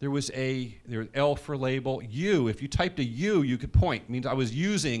there was L for label. U, if you typed a U, you could point. It means I was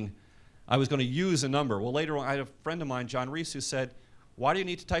going to use a number. Well, later on, I had a friend of mine, John Reese, who said, why do you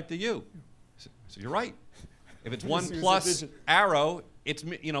need to type the U? So you're right. If it's 1 plus arrow, it's,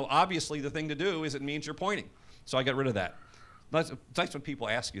 obviously the thing to do is it means you're pointing. So I got rid of that. It's nice when people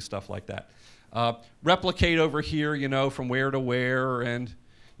ask you stuff like that. Replicate over here, from where to where, and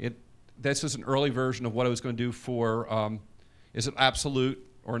this is an early version of what I was going to do for, is it absolute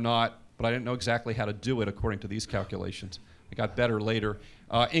or not, but I didn't know exactly how to do it according to these calculations. It got better later.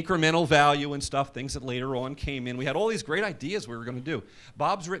 Incremental value and stuff, things that later on came in. We had all these great ideas we were going to do.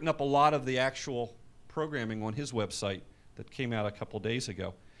 Bob's written up a lot of the actual programming on his website that came out a couple days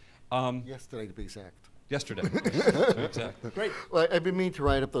ago. Yesterday, to be exact. Yesterday. Exactly. Great. Well, I've been meaning to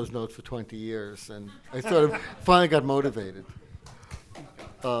write up those notes for 20 years, and I sort of finally got motivated.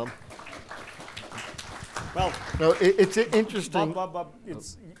 Well, no, it's interesting. Bob,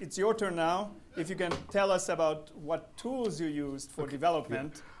 it's your turn now. If you can tell us about what tools you used for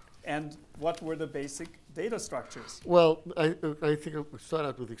development, and what were the basic data structures. Well, I think I'll start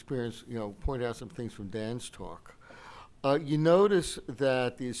out with experience, point out some things from Dan's talk. You notice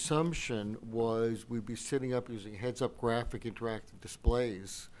that the assumption was we'd be sitting up using heads-up graphic interactive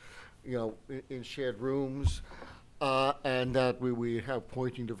displays, in shared rooms, and that we have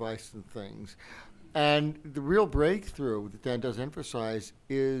pointing devices and things. And the real breakthrough that Dan does emphasize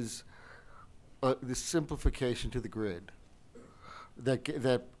is the simplification to the grid.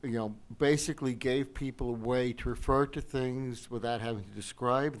 That basically gave people a way to refer to things without having to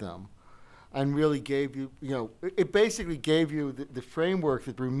describe them, and really gave you, it basically gave you the framework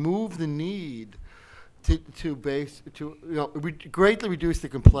that removed the need to greatly reduce the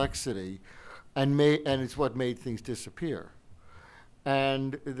complexity, and it's what made things disappear.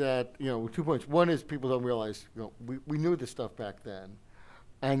 And that, 2 points. One is people don't realize, we knew this stuff back then,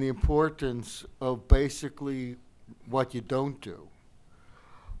 and the importance of basically what you don't do.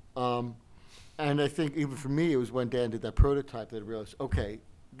 And I think even for me, it was when Dan did that prototype that I realized, okay,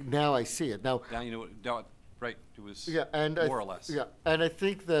 now I see it. Now, right, it was more or less. Yeah, and I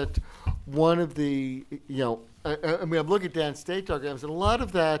think that one of the, I'm looking at Dan's state diagrams, and a lot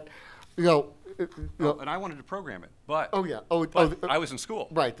of that, and I wanted to program it, but I was in school.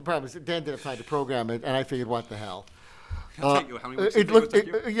 Right. The problem is that Dan didn't have time to program it, and I figured, what the hell? How many weeks did it take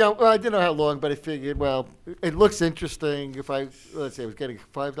you? Well, I didn't know how long, but I figured, well, it looks interesting. If let's say I was getting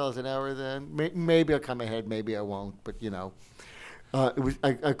 $5 an hour, then maybe I'll come ahead, maybe I won't. But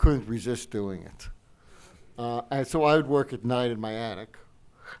I couldn't resist doing it, and so I would work at night in my attic,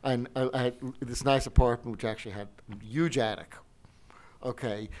 and I had this nice apartment which actually had a huge attic.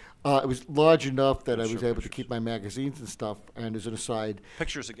 Okay. It was large enough that I was able to keep my magazines and stuff. And as an aside,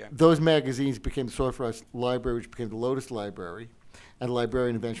 pictures again. Those magazines became the Software House Library, which became the Lotus Library, and the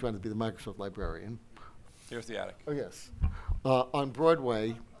librarian eventually wanted to be the Microsoft librarian. Here's the attic. Oh yes, on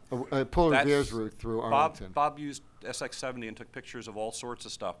Broadway, Paul Revere's route through Arlington. Bob used SX70 and took pictures of all sorts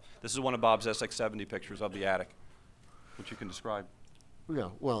of stuff. This is one of Bob's SX70 pictures of the attic, which you can describe. Yeah,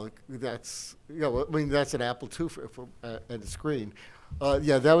 well, that's that's an Apple II for and the screen.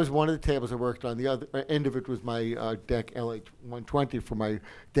 That was one of the tables I worked on. The other end of it was my DEC LH120 for my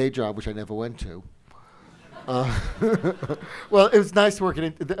day job, which I never went to. Well, it was nice working.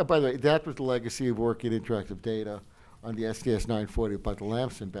 By the way, that was the legacy of working in interactive data on the SDS 940 about the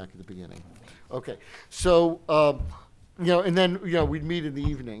Lamson back at the beginning. Okay, so and then we'd meet in the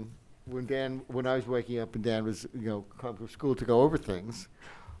evening when I was waking up and Dan was come from school to go over things.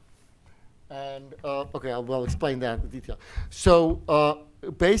 And okay, I'll explain that in detail. So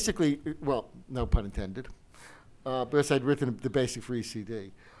basically, well, no pun intended, because I'd written the basic for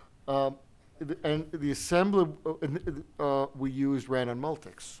ECD, and the assembler we used ran on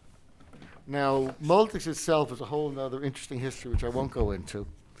Multics. Now, Multics itself is a whole other interesting history, which I won't go into,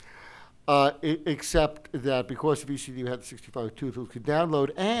 except that because of ECD, you had the 6502 tools could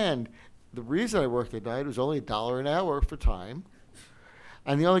download, and the reason I worked at night was only $1 an hour for time.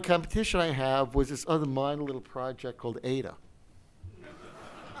 And the only competition I have was this other minor little project called Ada.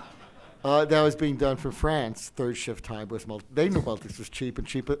 That was being done for France, third shift time. They knew Multics was cheap, and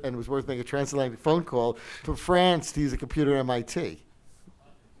it was worth making a transatlantic phone call from France to use a computer at MIT.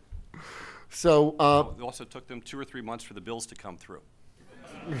 So, It also took them 2 or 3 months for the bills to come through.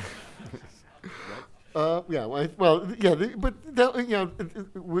 yeah, but that,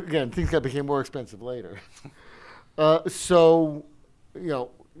 again, things became more expensive later. So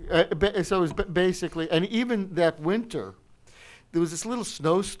it was basically, and even that winter, there was this little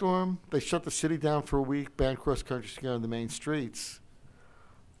snowstorm. They shut the city down for a week, banned cross-country skiing on the main streets.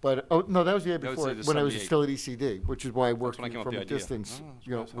 But, no, that was the year before, when I was still at ECD, which is why I worked from a distance,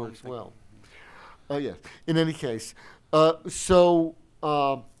 works well. Oh, yeah. In any case, so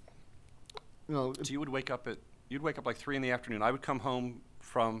you would wake up like 3 in the afternoon. I would come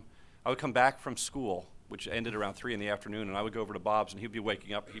back from school, which ended around 3 in the afternoon, and I would go over to Bob's, and he'd be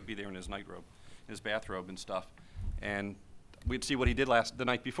waking up. He'd be there in his nightrobe, his bathrobe and stuff, and we'd see what he did the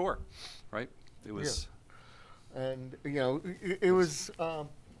night before, right? It was, and it was.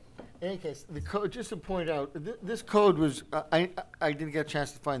 In any case, the code. Just to point out, this code was. I didn't get a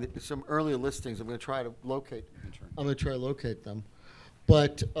chance to find some earlier listings. I'm going to try to locate. I'm going to try to locate them,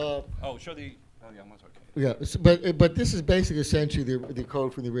 but. Show the. Oh yeah, that's okay. Yeah, but this is basically essentially the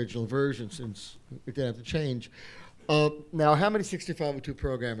code from the original version, since it didn't have to change. Now, how many 6502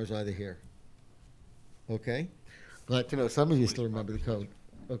 programmers are there here? Okay, glad to know some of you still remember the code.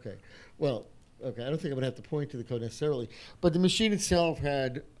 Okay, well, okay, I don't think I'm going to have to point to the code necessarily, but the machine itself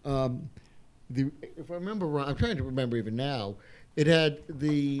had if I remember right, I'm trying to remember even now, it had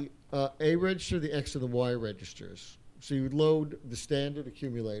the A register, the X, and the Y registers. So you would load the standard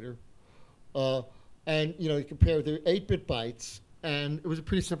accumulator. And you compare the 8-bit bytes, and it was a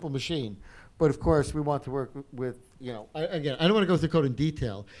pretty simple machine. But of course, we want to work with again, I don't want to go through the code in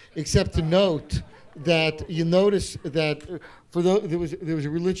detail, except to note that you notice that there was a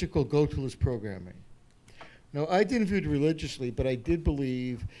religion called GoToList programming. Now, I didn't view it religiously, but I did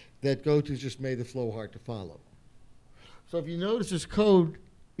believe that GoTo's just made the flow hard to follow. So if you notice this code,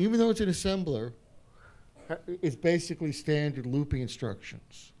 even though it's an assembler, it's basically standard looping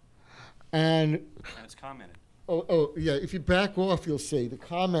instructions. And it's commented. Oh, yeah. If you back off, you'll see the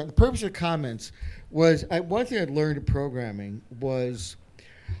purpose of comments was one thing I'd learned in programming was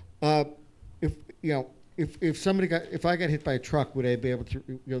if I got hit by a truck, would I be able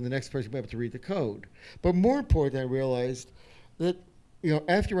to the next person would be able to read the code? But more important, I realized that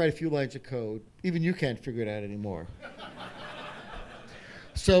after you write a few lines of code, even you can't figure it out anymore.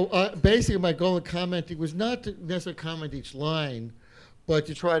 So basically, my goal in commenting was not to necessarily comment each line, but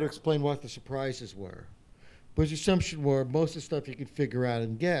to try to explain what the surprises were. But the assumption were most of the stuff you could figure out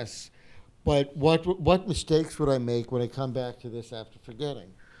and guess, but what mistakes would I make when I come back to this after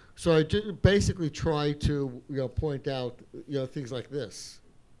forgetting? So I basically try to point out things like this.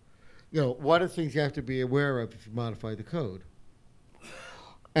 What are things you have to be aware of if you modify the code?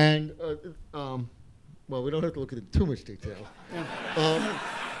 And well, we don't have to look at it in too much detail.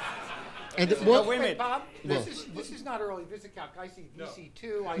 And wait a minute, Bob. This is not early Visicalc. I see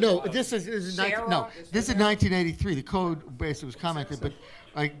VC2. This is 1983. The code basically was commented, but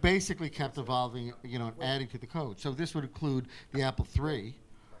I basically kept evolving, and adding to the code. So this would include the Apple III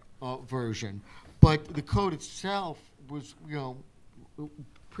version, but the code itself was,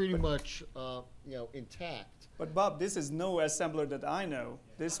 pretty much, intact. But Bob, this is no assembler that I know.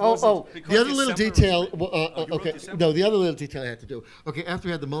 This the other little detail. The other little detail I had to do. Okay, after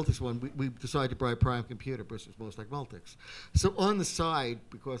we had the Multics one, we decided to buy a Prime computer because it's most like Multics. So on the side,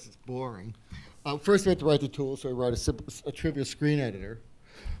 because it's boring, first we had to write the tool, so I wrote a trivial screen editor.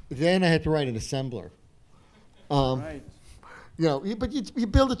 Then I had to write an assembler. Right. But you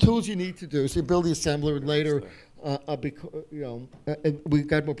build the tools you need to do. So you build the assembler, and later. We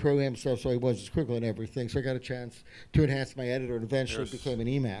got more program stuff, so I wasn't as critical on everything. So I got a chance to enhance my editor, and eventually it became an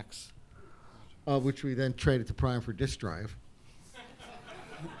Emacs, which we then traded to Prime for disk drive.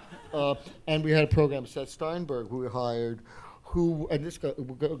 And we had a program, Seth Steinberg, who we hired, and this guy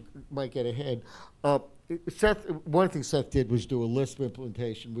might get ahead. One thing Seth did was do a Lisp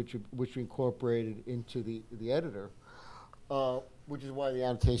implementation, which we incorporated into the editor. Which is why the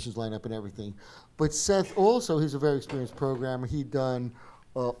annotations line up and everything. But Seth also, he's a very experienced programmer. He'd done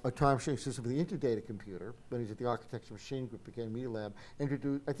a time-sharing system for the Interdata computer when he was at the Architecture Machine Group, became Media Lab. I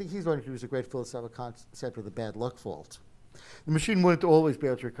think he's going to introduce a great philosophical concept of the bad luck fault. The machine wanted to always be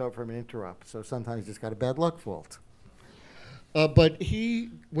able to recover from an interrupt, so sometimes it's got a bad luck fault. But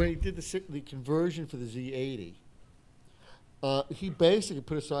when he did the conversion for the Z80, he basically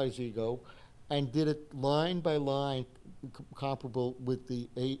put aside his ego and did it line by line, comparable with the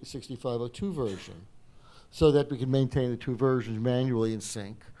 6502 version, so that we can maintain the two versions manually in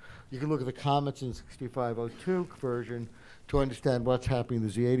sync. You can look at the comments in the 6502 version to understand what's happening in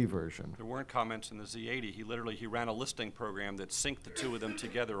the Z80 version. There weren't comments in the Z80. He ran a listing program that synced the two of them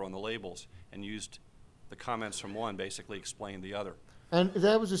together on the labels and used the comments from one, basically explained the other. And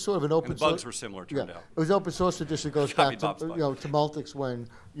that was a sort of an open And the bugs source. were similar, turned out. It was open source edition. It goes Copy back to Bob's bug. to Multics when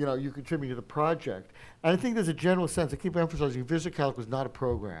you contribute to the project. And I think there's a general sense. I keep emphasizing Visicalc was not a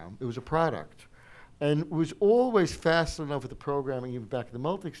program; it was a product, and it was always fast enough with the programming, even back in the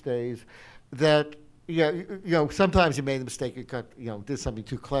Multics days, that sometimes you made the mistake. You did something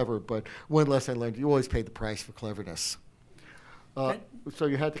too clever. But one lesson I learned: you always paid the price for cleverness. So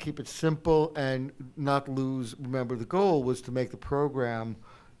you had to keep it simple and not lose. Remember, the goal was to make the program,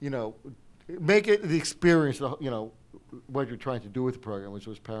 make it the experience, what you're trying to do with the program, which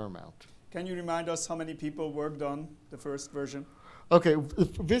was paramount. Can you remind us how many people worked on the first version? Okay,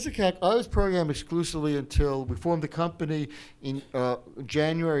 Visicalc, I was programmed exclusively until we formed the company in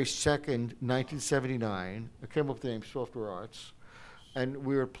January 2nd, 1979. I came up with the name Software Arts, and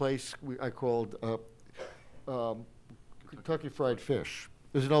we were a place I called Kentucky Fried Fish.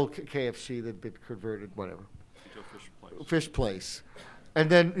 There's an old KFC that had been converted, whatever. Fish Place. And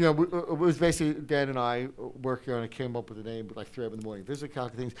then, it was basically Dan and I working on it, came up with a name like 3 in the morning,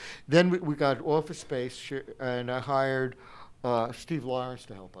 Visicalc things. Then we got office space, and I hired Steve Lawrence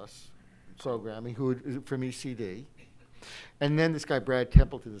to help us programming, from ECD. And then this guy, Brad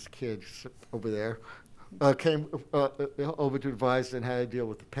Templeton, this kid over there, came over to advise and had to deal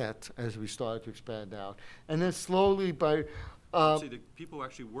with the pet as we started to expand out. And then slowly by... See, the people who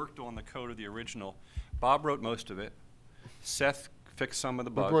actually worked on the code of the original, Bob wrote most of it. Seth fixed some of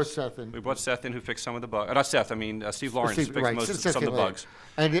the bugs. We brought Seth in. We brought Seth in who fixed some of the bugs. Not Seth, I mean Steve Lawrence fixed some of the bugs.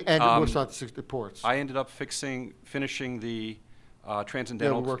 And worked on the ports. I ended up finishing the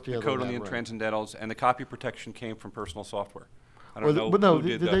transcendentals, the code on the transcendentals, and the copy protection came from personal software. I don't know who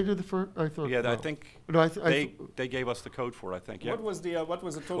did that. They do the first? I thought. Yeah, no. I think no, they gave us the code for it, I think. Yeah. What was the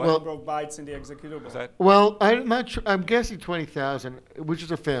total number of bytes in the executable? Was that? Well, I'm not sure. I'm guessing 20,000, which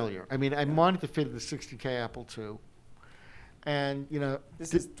is a failure. I mean, I wanted to fit in the 60K Apple II, and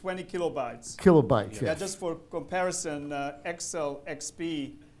this is 20 kilobytes. Kilobytes. Yeah, yes. just for comparison, Excel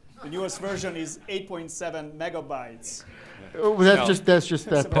XP, the newest version is 8.7 megabytes. Oh, well, that's just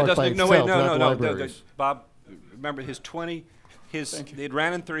that part by itself. No. Bob, remember his 20. It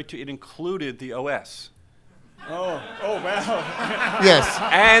ran in 32. It included the OS. Oh wow! Yes.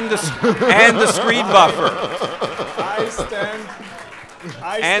 And the screen buffer.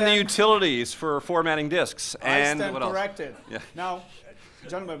 And the utilities for formatting disks. And I stand what else? corrected. Yeah. Now,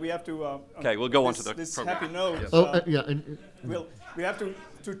 gentlemen, we have to. Okay, we'll go on to the this program. happy note. Yes. We have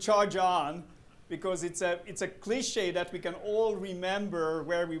to charge on, because it's a cliche that we can all remember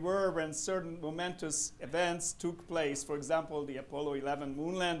where we were when certain momentous events took place. For example, the Apollo 11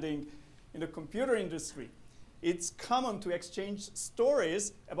 moon landing in the computer industry. It's common to exchange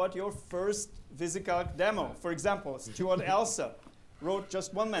stories about your first Visicalc demo. For example, Stuart Elsa wrote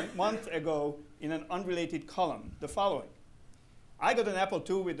just 1 month ago in an unrelated column the following. I got an Apple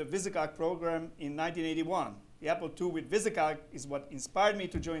II with the Visicalc program in 1981. The Apple II with Visicalc is what inspired me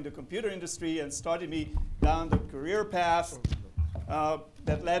to join the computer industry and started me down the career path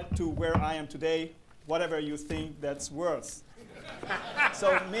that led to where I am today, whatever you think that's worth.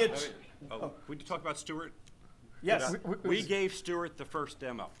 So, Mitch. We need to talk about Stuart? Yes. We gave Stuart the first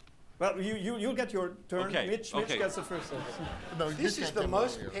demo. Well, you'll get your turn. Okay. Mitch gets the first. No, this is the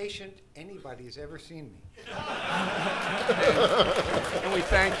most patient anybody's ever seen me. And we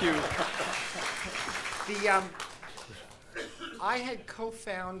thank you. I had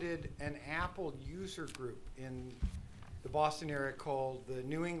co-founded an Apple user group in the Boston area called the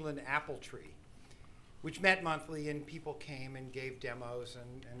New England Apple Tree, which met monthly, and people came and gave demos,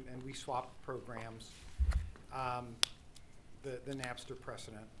 and we swapped programs, the Napster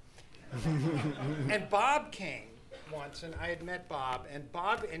precedent. And Bob came once, and I had met Bob,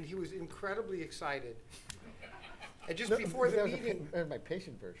 and he was incredibly excited. And just before the meeting, my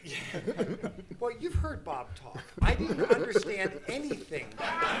patient version. Yeah. Well, you've heard Bob talk. I didn't understand anything.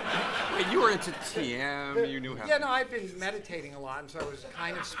 You were into TM. You knew how. Yeah, no, I've been meditating a lot, and so I was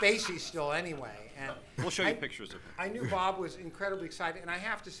kind of spacey still anyway. And we'll show you pictures of him. I knew Bob was incredibly excited, and I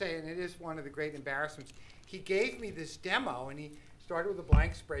have to say, and it is one of the great embarrassments, he gave me this demo, and he started with a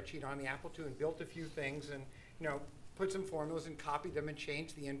blank spreadsheet on the Apple II and built a few things, and put some formulas and copied them and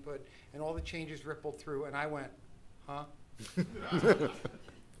changed the input, and all the changes rippled through, and I went, huh?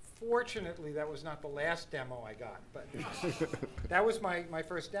 Fortunately, that was not the last demo I got, but that was my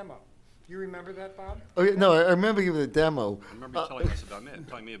first demo. You remember that, Bob? Oh, yeah, no, I remember giving the demo. I remember you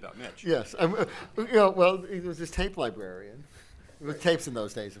telling me about Mitch. Yes. Well, he was this tape librarian. There were tapes in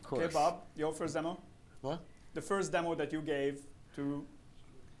those days, of course. Okay, Bob, your first demo? What? the first demo that you gave to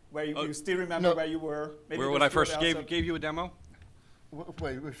where you still remember No. where you were. Maybe Where it when was I first Stuart gave you a demo?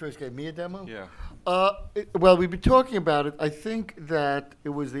 Wait, you first gave me a demo? Yeah. Well, we've been talking about it. I think that it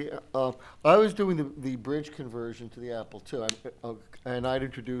was I was doing the bridge conversion to the Apple II, and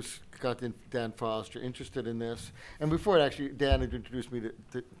I'd got Dan Foster interested in this. And before it, actually, Dan had introduced me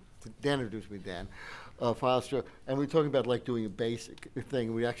to Dan Foster, and we were talking about like doing a basic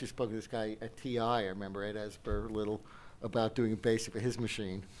thing. We actually spoke to this guy at TI, I remember, Ed Esper Little, about doing a basic for his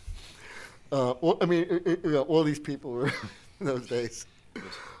machine. I mean, all these people were in those days.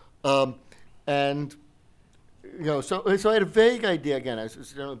 And so I had a vague idea again.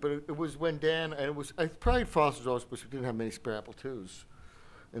 But it was when Dan, and I probably Foster's office, because we didn't have many spare Apple IIs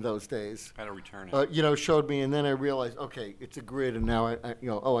in those days. I had to return it. Showed me, and then I realized, okay, it's a grid, and now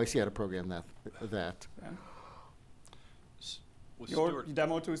I see how to program that. Yeah. With Your Stuart.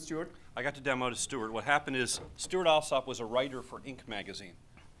 demo to Stuart? I got to demo to Stuart. What happened is Stuart Alsop was a writer for Inc. magazine.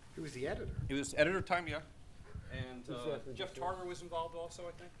 He was the editor. He was editor time, yeah. And Jeff Tarver was involved also,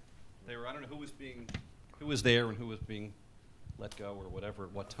 I think. They were, I don't know who was there and who was being let go or whatever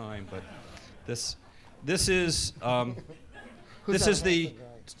at what time, but this is the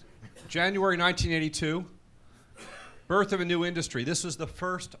January 1982 birth of a new industry. This was the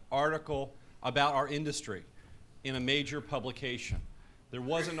first article about our industry in a major publication. There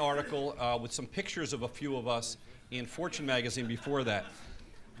was an article with some pictures of a few of us in Fortune magazine before that.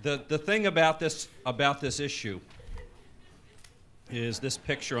 The thing about this issue is this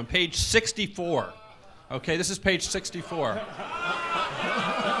picture on page 64. Okay, this is page 64.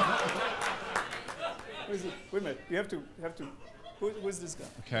 Wait a minute. You have to. Who's this guy?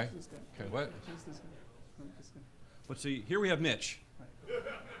 Okay. Who's this guy? Okay. What? Who's this guy? This guy. Let's see. Here we have Mitch.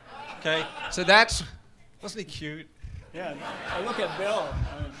 Okay. So that's wasn't he cute? Yeah. I look at Bill.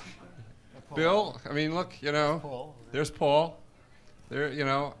 Bill. I mean, look. Paul. There's Paul. There.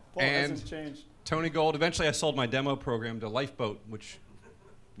 Paul and hasn't changed. Tony Gold. Eventually, I sold my demo program to Lifeboat, which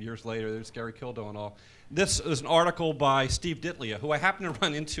years later, there's Gary Kildo and all. This is an article by Steve Ditlia, who I happened to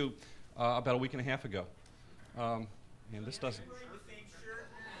run into about a week and a half ago. And this doesn't.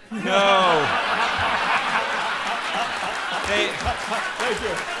 No. Thank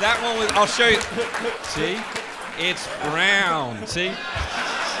you. That one was. I'll show you. See, it's brown. See.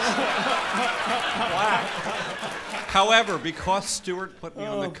 Black. However, because Stuart put me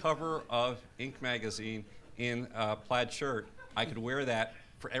on the cover of Inc. magazine in a plaid shirt, I could wear that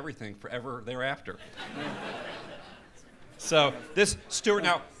for everything forever thereafter. So this Stuart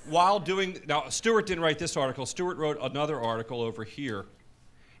Stuart didn't write this article. Stuart wrote another article over here,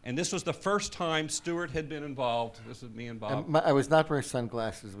 and this was the first time Stuart had been involved. This is me and Bob. And I was not wearing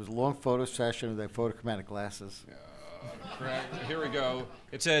sunglasses. It was a long photo session with photochromatic glasses. Here we go.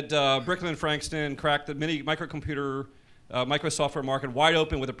 It said Bricklin Frankston cracked the mini microcomputer microsoftware market wide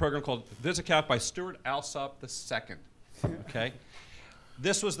open with a program called Visicalc by Stuart Alsop II. Okay.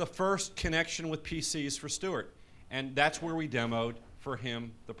 This was the first connection with PCs for Stuart, and that's where we demoed for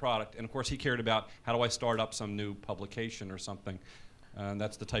him the product. And of course, he cared about how do I start up some new publication or something, and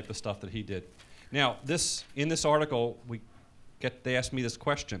that's the type of stuff that he did. Now, in this article, they asked me this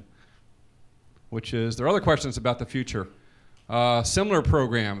question, which is there are other questions about the future. Similar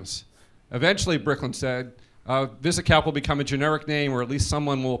programs. Eventually, Bricklin said, Visicalc will become a generic name, or at least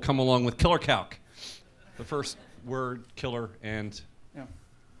someone will come along with Killer Calc. The first word, killer, and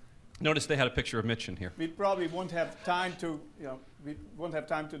notice they had a picture of Mitch in here. We probably won't have time to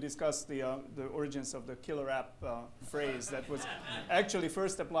discuss the origins of the killer app phrase that was actually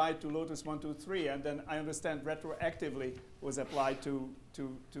first applied to Lotus 123, and then I understand retroactively was applied to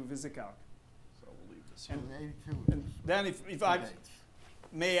Visicalc. So we'll leave this. And then if I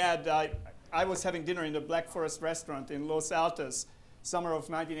may add, I was having dinner in the Black Forest restaurant in Los Altos, summer of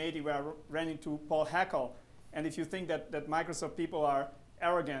 1980, where I ran into Paul Hackle. And if you think that Microsoft people are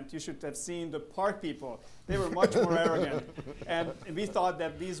arrogant, you should have seen the Park people. They were much more arrogant. And we thought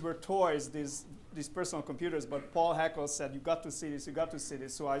that these were toys, these personal computers, but Paul Hackle said, you got to see this, you got to see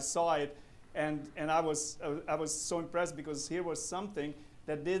this. So I saw it, and I was so impressed because here was something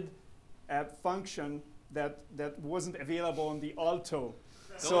that did a function that wasn't available on the Alto.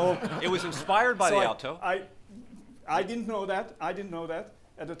 So it was inspired by the Alto. I didn't know that. I didn't know that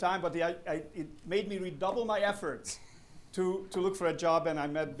at the time, but it made me redouble my efforts to look for a job, and I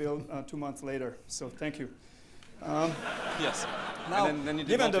met Bill 2 months later. So thank you. Yes. Now, and then you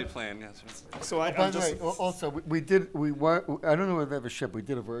did Multiplan. Yes. So By the way, also I don't know if it ever shipped. We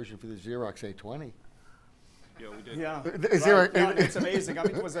did a version for the Xerox A20. Yeah, we did. Yeah, Is there right. a- Yeah, it's amazing. I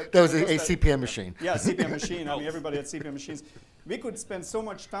mean, it was a, That was it a CPM machine. Yeah, CPM machine. I mean, everybody had CPM machines. We could spend so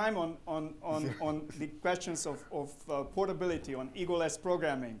much time on the questions of portability, on egoless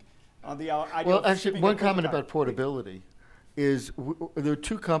programming, on the idea Well, of actually, shipping one a comment prototype. about portability is there are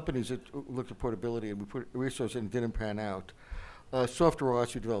two companies that looked at portability and we put resources and it didn't pan out. Software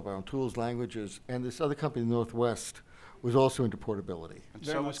Arts, we develop our own tools, languages, and this other company, Northwest, was also into portability. And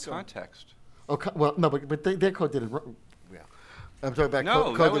Very so much was so. Context. Oh, well, no, but their code did it. Yeah, I'm talking about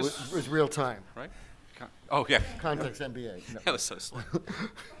No, code that that was real time. Right? Oh, yeah. Context MBA. No. That was so slow.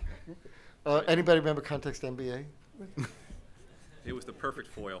 Anybody remember Context MBA? It was the perfect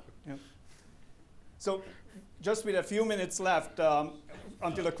foil. Yeah. So, just with a few minutes left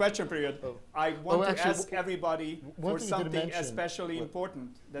until the question period, I want to actually, ask everybody one for thing you didn't something mention- especially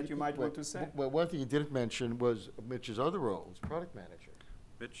important that you might want to say. Well, one thing you didn't mention was Mitch's other roles, product manager.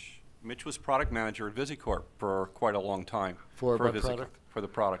 Mitch was product manager at Visicalc for quite a long time. For what Visicalc, product? For the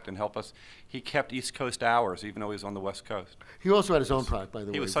product, and help us. He kept East Coast hours, even though he was on the West Coast. He also had his own product, by the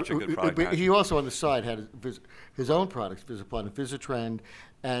way. He was such a good product But he manager. also, on the side, had his own products, Visiplan and Visitrend,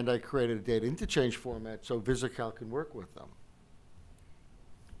 and I created a data interchange format so Visicalc can work with them.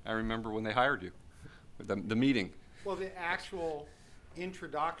 I remember when they hired you, the meeting. Well, the actual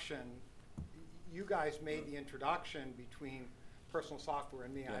introduction, you guys made the introduction between personal software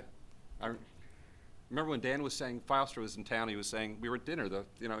and me. Yeah. I remember when Dan was saying, Filester was in town, he was saying, we were at dinner, the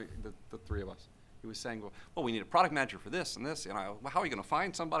three of us. He was saying, well, we need a product manager for this and this. And I, well, how are you going to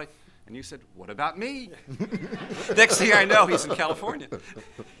find somebody? And you said, what about me? Next thing I know, he's in California. And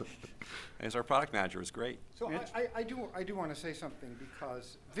he's our product manager. It was great. So I do want to say something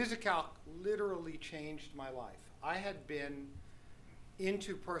because Visicalc literally changed my life. I had been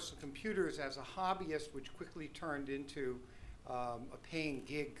into personal computers as a hobbyist, which quickly turned into a paying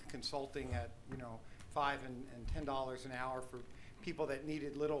gig consulting at $5 and $10 an hour for people that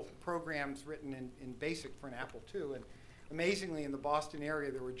needed little programs written in BASIC for an Apple II. And amazingly, in the Boston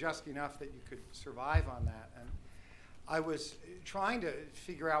area, there were just enough that you could survive on that. And I was trying to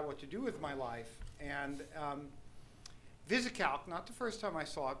figure out what to do with my life. And Visicalc, not the first time I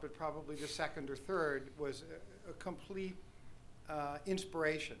saw it, but probably the second or third, was a complete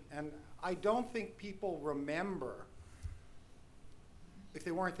inspiration. And I don't think people remember, if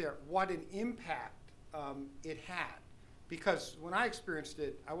they weren't there, what an impact it had. Because when I experienced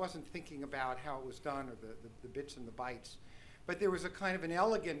it, I wasn't thinking about how it was done or the bits and the bytes. But there was a kind of an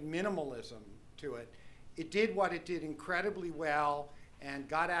elegant minimalism to it. It did what it did incredibly well and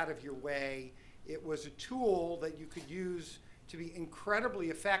got out of your way. It was a tool that you could use to be incredibly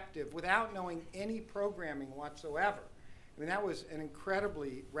effective without knowing any programming whatsoever. I mean, that was an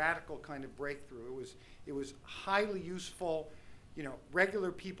incredibly radical kind of breakthrough. It was highly useful.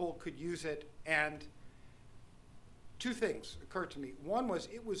 Regular people could use it, and two things occurred to me. One was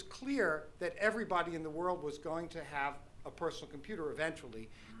it was clear that everybody in the world was going to have a personal computer eventually,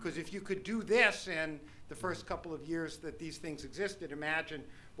 because if you could do this in the first couple of years that these things existed, imagine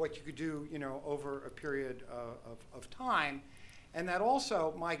what you could do, over a period of time. And that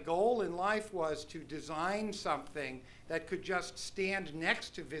also, my goal in life was to design something that could just stand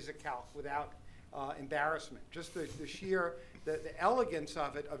next to Visicalc without embarrassment. Just the sheer, the elegance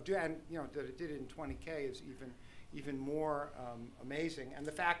of it, and that it did it in 20K is even more amazing. And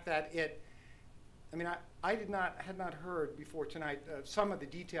the fact that I had not heard before tonight some of the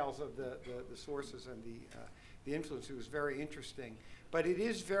details of the sources and the influence. It was very interesting. But it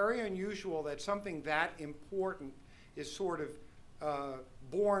is very unusual that something that important is sort of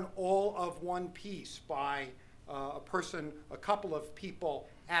born all of one piece by a couple of people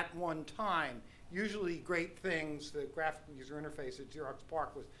at one time. Usually great things, the graphical user interface at Xerox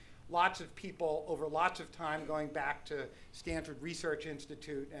PARC was lots of people over lots of time going back to Stanford Research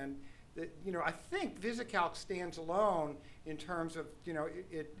Institute. And I think Visicalc stands alone in terms of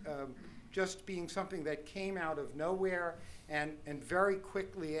it just being something that came out of nowhere, and very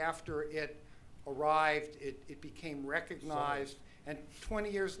quickly after it arrived, it became recognized. And 20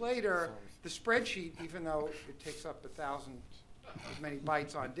 years later, the spreadsheet, even though it takes up 1,000 as many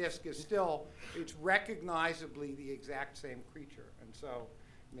bytes on disk, it's recognizably the exact same creature. And so,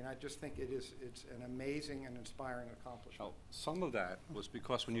 I just think it's an amazing and inspiring accomplishment. Well, some of that was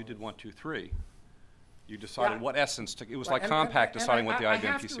because when you did 1, 2, 3, you decided what essence to. It was like Compaq deciding what the IBM PC was.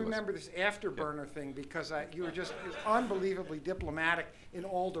 I have to remember this afterburner thing because you were just unbelievably diplomatic in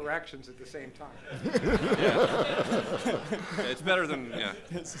all directions at the same time. Yeah, it's better than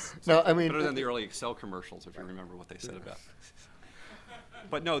No, I mean, better than the early Excel commercials, if you remember what they said about.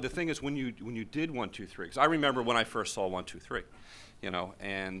 But no, the thing is when you did 1, 2, 3, because I remember when I first saw 1, 2, 3,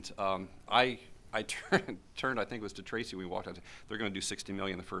 and I I turned, I think it was to Tracy, we walked out, they're going to do 60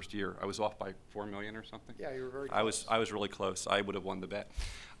 million the first year. I was off by 4 million or something. Yeah, you were very close. I was really close. I would have won the bet.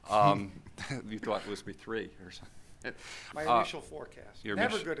 You thought it was be 3 or something. My initial forecast.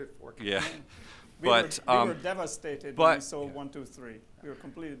 Never good at forecasting. Yeah. We were devastated when we saw 1, 2, 3. We were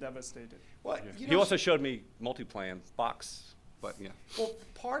completely devastated. Well, you he know, also showed me Multiplan box, but yeah. Well,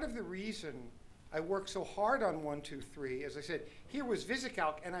 part of the reason I worked so hard on 1, 2, 3, as I said, here was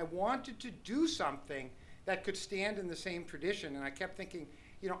Visicalc, and I wanted to do something that could stand in the same tradition. And I kept thinking,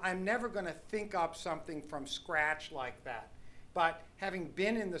 you know, I'm never going to think up something from scratch like that. But having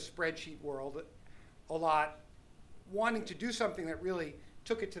been in the spreadsheet world a lot, wanting to do something that really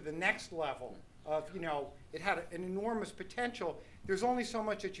took it to the next level of, you know, it had an enormous potential. There's only so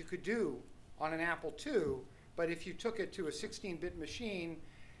much that you could do on an Apple II, but if you took it to a 16-bit machine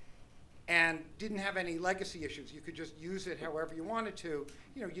and didn't have any legacy issues, you could just use it however you wanted to.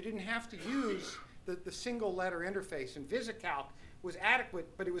 You know, you didn't have to use the single letter interface, and Visicalc was adequate,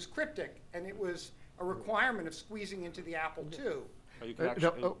 but it was cryptic, and it was a requirement of squeezing into the Apple II. You could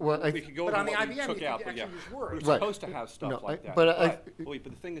actually, we could go but over on the what we IBM, took you out, could but yeah. actually use We're Word. Right. supposed to have stuff No, like that. but Wait,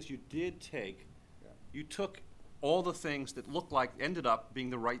 but the thing is, you did take, you took all the things that looked like, ended up being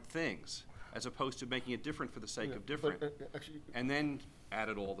the right things, as opposed to making it different for the sake of different, actually, and then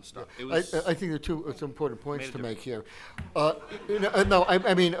added all the stuff. It was, I think there are two some important points Made to a make here. No,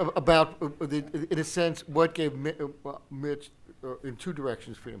 I mean about, in a sense, what gave Mitch in 2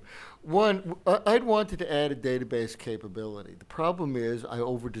 directions for him. One, I'd wanted to add a database capability. The problem is I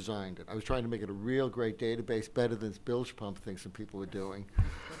over-designed it. I was trying to make it a real great database, better than this bilge pump thing some people were doing.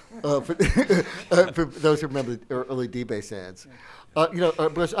 For those who remember the early DBase ads. You know,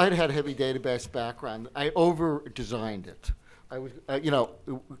 because I'd had a heavy database background, I over-designed it. I was, you know,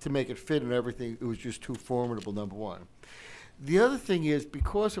 to make it fit and everything, it was just too formidable, number one. The other thing is,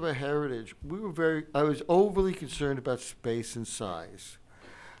 because of our heritage, I was overly concerned about space and size.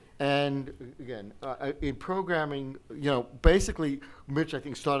 And again, in programming, you know, basically, Mitch, I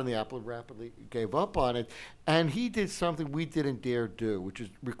think, started the Apple and rapidly gave up on it. And he did something we didn't dare do, which is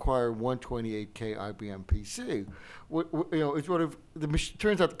require 128K IBM PC. You know, it's sort of,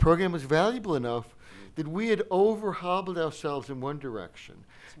 turns out the program was valuable enough that we had over-hobbled ourselves in one direction.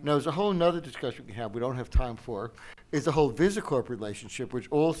 Now, there's a whole other discussion we can have, we don't have time for, is the whole Visicalc relationship, which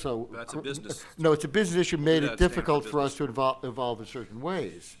also... That's a business. No, it's a business issue, made it difficult for us business. to evolve in certain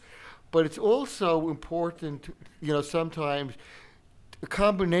ways. But it's also important, you know, sometimes a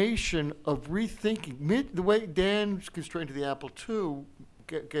combination of rethinking. The way Dan's constrained to the Apple II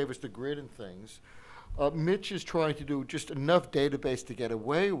gave us the grid and things. Mitch is trying to do just enough database to get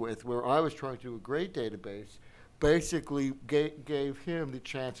away with, where I was trying to do a great database, basically gave him the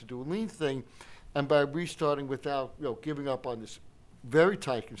chance to do a lean thing, and by restarting without, you know, giving up on this very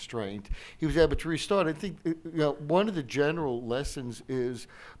tight constraint, he was able to restart. I think, you know, one of the general lessons is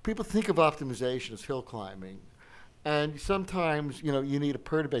people think of optimization as hill climbing, and sometimes, you know, you need a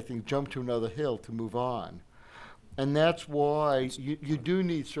perturbate thing, jump to another hill to move on. And that's why you do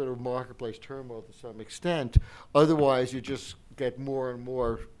need sort of marketplace turmoil to some extent. Otherwise, you just get more and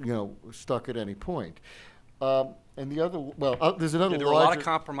more, you know, stuck at any point. And the other, well, there's another. Yeah, there were a lot of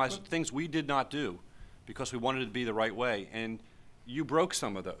compromise things we did not do because we wanted it to be the right way, and you broke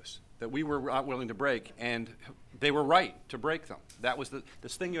some of those that we were not willing to break, and they were right to break them. That was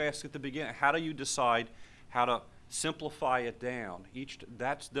this thing you asked at the beginning. How do you decide how to simplify it down?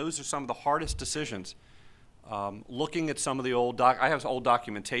 Those are some of the hardest decisions. Looking at some of the old I have old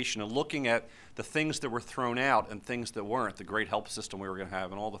documentation and looking at the things that were thrown out and things that weren't, the great help system we were going to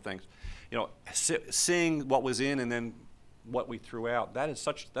have and all the things, you know, seeing what was in and then what we threw out. That's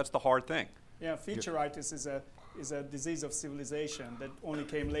the hard thing. Yeah, featureitis is a disease of civilization that only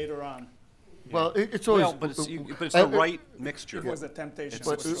came later on. Yeah. Well, it's always. Well, but it's the right mixture. It was a temptation.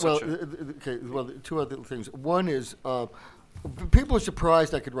 Well, 2 other things. One is people are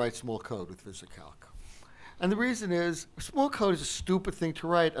surprised I could write small code with Visicalc. And the reason is, small code is a stupid thing to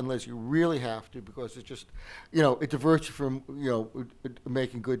write unless you really have to, because it's just, you know, it diverts you from, you know,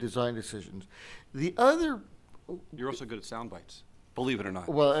 making good design decisions. The other... You're also good at sound bites, believe it or not.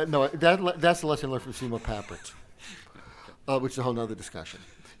 Well, no, that's the lesson I learned from Seymour Papert, which is a whole other discussion.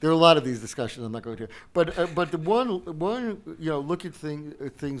 There are a lot of these discussions I'm not going to. But the one you know, look at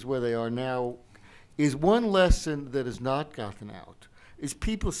things where they are now, is one lesson that has not gotten out, is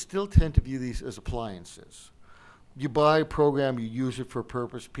people still tend to view these as appliances. You buy a program, you use it for a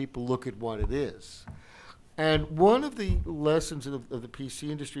purpose, people look at what it is. And one of the lessons of the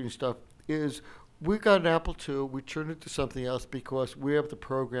PC industry and stuff is we got an Apple II, we turned it to something else because we were able to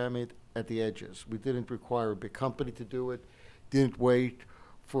program it at the edges. We didn't require a big company to do it, didn't wait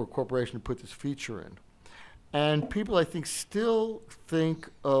for a corporation to put this feature in. And people, I think, still think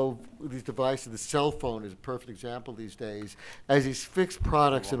of these devices, the cell phone is a perfect example these days, as these fixed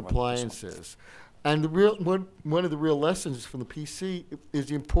products and appliances. And the one of the real lessons from the PC is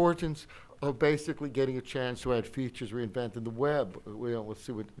the importance of basically getting a chance to add features, reinventing the web. Let's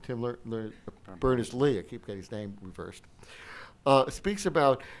see what Tim Berners-Lee, I keep getting his name reversed, speaks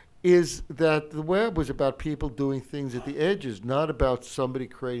about, is that the web was about people doing things at the edges, not about somebody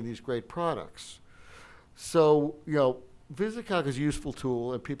creating these great products. So, Visicalc is a useful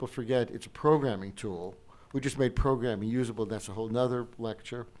tool, and people forget it's a programming tool. We just made programming usable, and that's a whole nother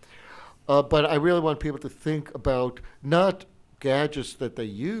lecture. But I really want people to think about not gadgets that they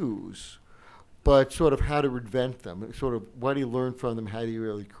use, but sort of how to invent them, sort of what do you learn from them, how do you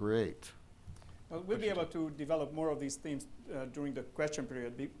really create? Well, we'll be able to develop more of these themes during the question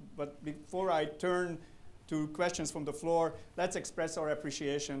period. But before I turn to questions from the floor, let's express our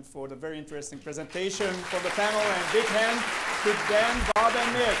appreciation for the very interesting presentation from the panel, and big hand to Dan, Bob,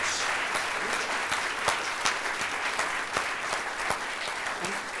 and Mitch.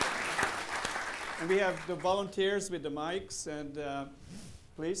 And we have the volunteers with the mics, and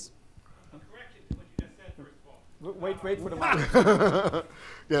please. Correction to what you just said, first of all. Wait for the mic.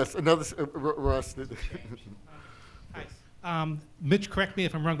 Yes, another, Ross. Hi. Mitch, correct me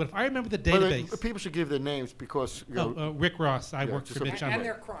if I'm wrong, but if I remember the database. People should give their names because, Rick Ross, I worked for Mitch on And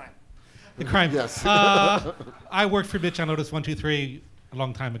their crime. the crime. Yes. I worked for Mitch on Lotus 123 a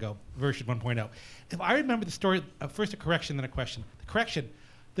long time ago, version 1.0. If I remember the story, first a correction, then a question. The correction,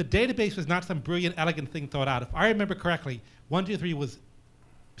 the database was not some brilliant, elegant thing thought out. If I remember correctly, 123 was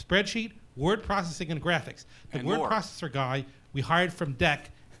spreadsheet, word processing, and graphics. The And word more. processor guy we hired from DEC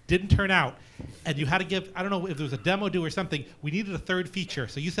didn't turn out, and you had to give, I don't know if there was a demo due or something, we needed a third feature.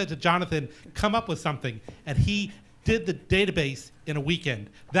 So you said to Jonathan, come up with something, and he did the database in a weekend.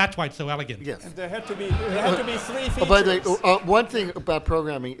 That's why it's so elegant. Yes. And there had to be 3 features. By the way, one thing about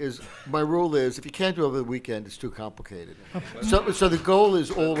programming is, my rule is, if you can't do it over the weekend, it's too complicated. So the goal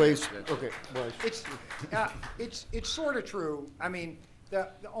is always, okay. It's sort of true. I mean, the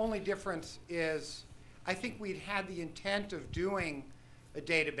only difference is, I think we'd had the intent of doing a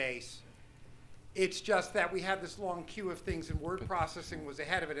database. It's just that we had this long queue of things, and word processing was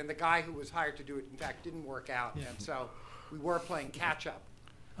ahead of it, and the guy who was hired to do it, in fact, didn't work out, and so we were playing catch up.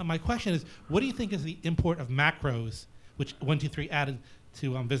 My question is, what do you think is the import of macros, which 123 added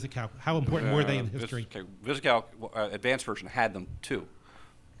to Visicalc? How important were they in history? Visicalc advanced version had them too,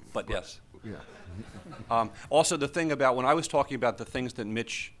 but yes. Yeah. Also, the thing about when I was talking about the things that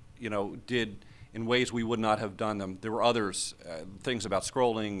Mitch, did in ways we would not have done them, there were others, things about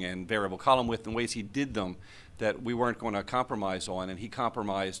scrolling and variable column width and ways he did them that we weren't going to compromise on, and he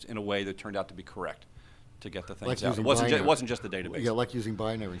compromised in a way that turned out to be correct to get the things out. It wasn't just the database. Yeah, like using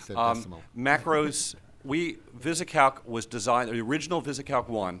binary instead of decimal. Macros, Visicalc was designed, the original Visicalc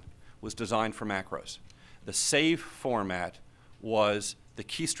 1 was designed for macros. The save format was the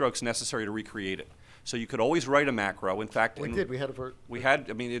keystrokes necessary to recreate it. So you could always write a macro. In fact, We did. We had it for.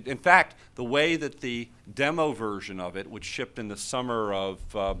 in fact, the way that the demo version of it, which shipped in the summer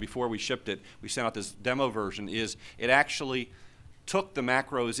of, before we shipped it, we sent out this demo version, is it actually took the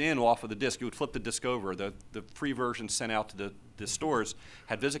macros in off of the disk. You would flip the disk over. The free version sent out to the stores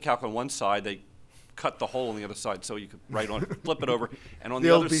had Visicalc on one side. They cut the hole on the other side so you could write on, flip it over. And on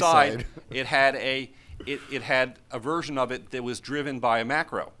the other side, it had a version of it that was driven by a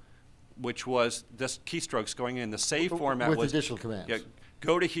macro, which was this keystrokes going in. The save format with was additional commands. Yeah,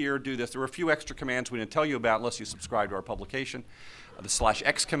 go to here, do this. There were a few extra commands we didn't tell you about unless you subscribe to our publication, the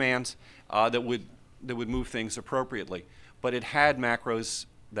 /x commands that would move things appropriately. But it had macros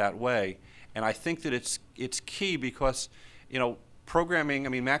that way, and I think that it's key because programming. I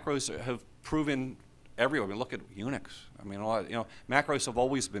mean, macros have proven everywhere. I mean, look at Unix. I mean, macros have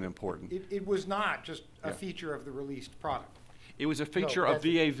always been important. It was not just a feature of the released product. It was a feature of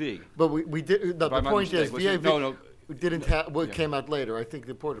VAV. But we did. No, the point is, VAV didn't have what came out later. I think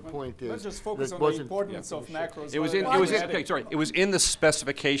the important point is let's just focus on the importance of macros. It was in the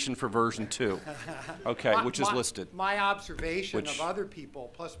specification for version 2, which is listed. My observation of other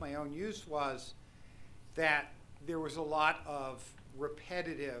people, plus my own use, was that there was a lot of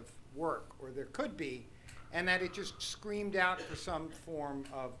repetitive work, or there could be, and that it just screamed out for some form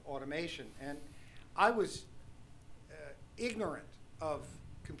of automation. And I was ignorant of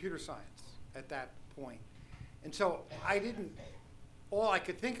computer science at that point. And so all I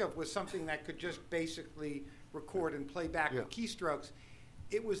could think of was something that could just basically record and play back with keystrokes.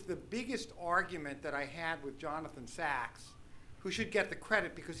 It was the biggest argument that I had with Jonathan Sachs who should get the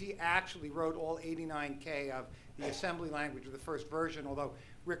credit because he actually wrote all 89K of the assembly language of the first version, although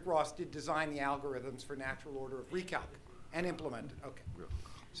Rick Ross did design the algorithms for natural order of recalc and implement it. Okay.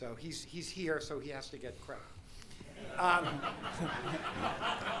 So he's here, so he has to get credit.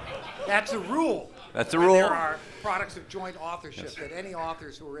 That's a rule. That's a when rule. There are products of joint authorship that any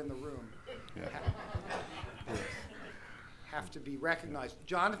authors who are in the room have to be recognized.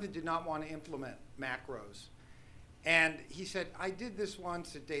 Jonathan did not want to implement macros. And he said, I did this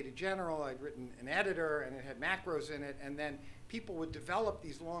once at Data General. I'd written an editor, and it had macros in it. And then people would develop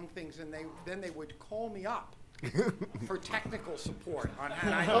these long things, and then they would call me up for technical support on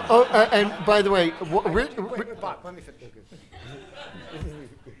how and by the way, wait, Bob, let me finish.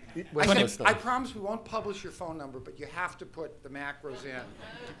 I promise we won't publish your phone number, but you have to put the macros in.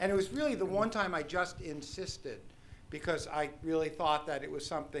 And it was really the one time I just insisted, because I really thought that it was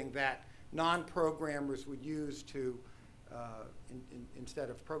something that non-programmers would use to instead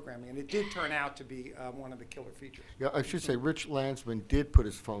of programming, and it did turn out to be one of the killer features. Yeah, I should say Rich Landsman did put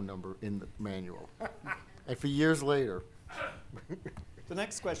his phone number in the manual, and for years later. The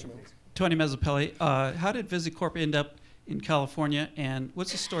next question, please. Tony Mezzapelli, how did Visicorp end up in California, and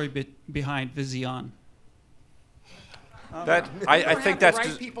what's the story behind Vision? That I think that's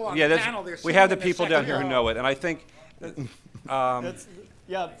right people on yeah. the panel. We have the people down here who know it, and I think.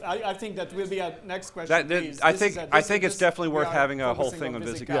 Yeah, I think that will be our next question. I think it's definitely worth having a whole thing on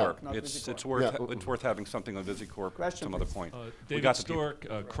Visicalc. It's worth having soming on Visicorp at some other point. David Stork,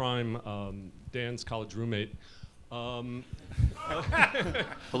 crime, Dan's college roommate.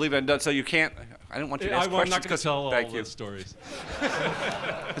 Believe it, so you can't. I didn't want you to ask questions. I'm not going to tell all thank you. the stories.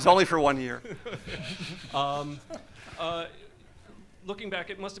 It's only for 1 year. Looking back,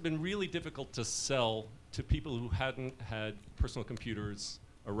 it must have been really difficult to sell to people who hadn't had personal computers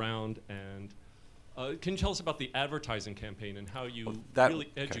around. And can you tell us about the advertising campaign and how you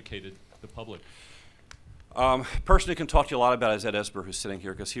really educated the public? Person who can talk to you a lot about is Ed Esper, who's sitting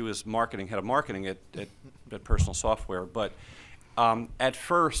here, because he was head of marketing at Personal Software. But at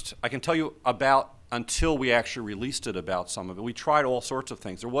first, I can tell you about, until we actually released it, about some of it. We tried all sorts of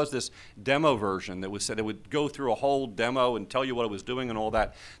things. There was this demo version that was said it would go through a whole demo and tell you what it was doing and all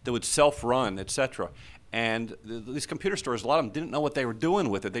that would self-run, etc. And these computer stores, a lot of them didn't know what they were doing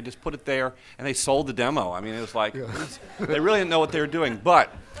with it. They just put it there and they sold the demo. I mean, it was like, they really didn't know what they were doing.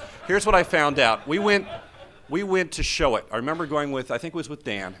 But here's what I found out. We went to show it. I remember going with, I think it was with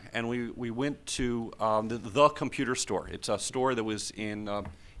Dan, and we went to the computer store. It's a store that was in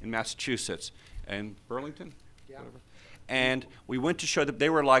Massachusetts. In Burlington? Yeah. Whatever. And we went to show that they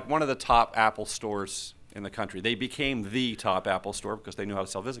were like one of the top Apple stores in the country. They became the top Apple store because they knew how to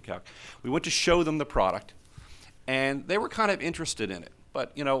sell Visicalc. We went to show them the product, and they were kind of interested in it.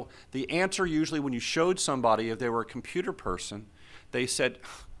 But, you know, the answer usually when you showed somebody, if they were a computer person, they said,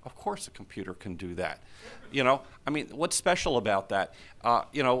 of course a computer can do that. You know, I mean, what's special about that?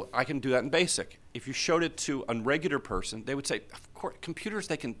 You know, I can do that in BASIC. If you showed it to a regular person, they would say, of course, computers,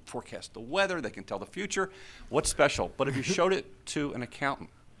 they can forecast the weather, they can tell the future. What's special? But if you showed it to an accountant,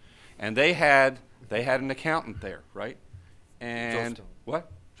 and they had an accountant there, right? And what?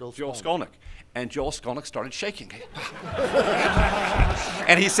 Joel Skolnick. And Joel Skolnick started shaking.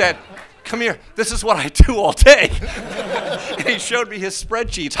 And he said, come here, this is what I do all day. And he showed me his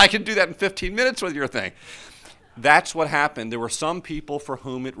spreadsheets. I can do that in 15 minutes with your thing. That's what happened. There were some people for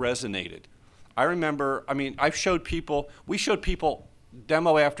whom it resonated. I remember, I mean, we showed people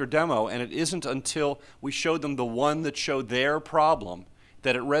demo after demo, and it isn't until we showed them the one that showed their problem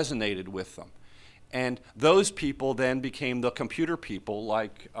that it resonated with them. And those people then became the computer people,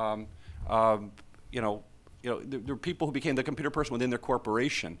 like, there were people who became the computer person within their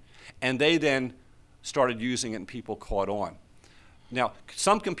corporation, and they then started using it and people caught on. Now,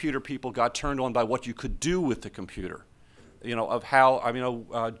 some computer people got turned on by what you could do with the computer. You know, of how, I mean,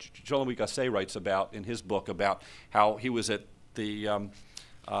 Jean-Louis Gasset writes about, in his book, about how he was at the, at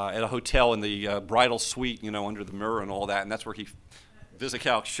a hotel in the bridal suite, you know, under the mirror and all that, and that's where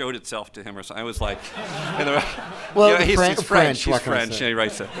Visicalc showed itself to him or something. I was like, well, you know, he's French, he's French, and he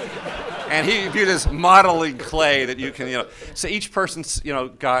writes it. And he viewed it as modeling clay that you can, you know, so each person, you know,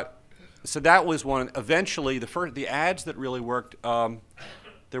 got, so that was one. Eventually, the ads that really worked,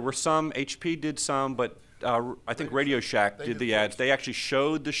 there were some, HP did some, but I think Radio Shack did the ads. They actually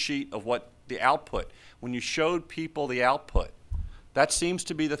showed the sheet of what the output. When you showed people the output, that seems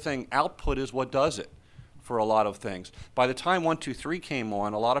to be the thing. Output is what does it for a lot of things. By the time 1, 2, 3 came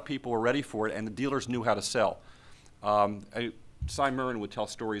on, a lot of people were ready for it, and the dealers knew how to sell. Simonyi would tell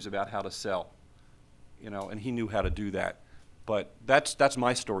stories about how to sell, you know, and he knew how to do that. But that's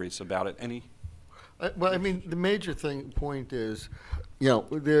my stories about it. Any? Well, I mean, the major point is, you know,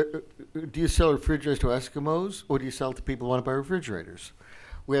 do you sell refrigerators to Eskimos, or do you sell to people who want to buy refrigerators?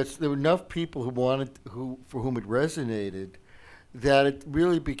 There were enough people for whom it resonated, that it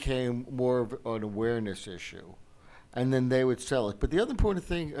really became more of an awareness issue, and then they would sell it. But the other important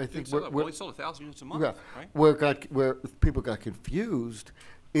thing, I think, we sold 1,000 units a month, yeah, right? where people got confused,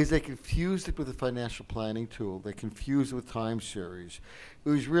 is they confused it with a financial planning tool. They confused it with time series. It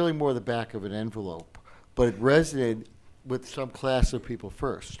was really more the back of an envelope, but it resonated with some class of people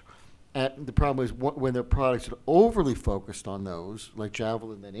first. And the problem is when their products are overly focused on those, like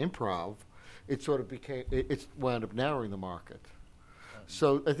Javelin and Improv, it sort of it wound up narrowing the market.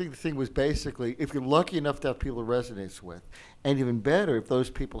 So I think the thing was basically, if you're lucky enough to have people it resonates with, and even better, if those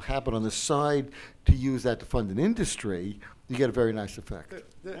people happen on the side to use that to fund an industry, you get a very nice effect.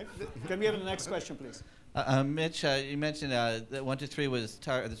 Can we have the next question, please? Mitch, you mentioned that 123 was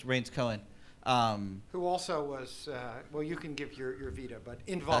this Rains Cohen. Who also was, well, you can give your veto, but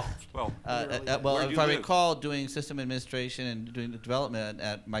involved. Well, if I recall, doing system administration and doing the development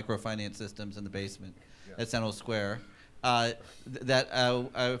at Microfinance Systems in the basement at Central Square. The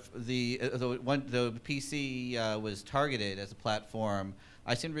PC was targeted as a platform.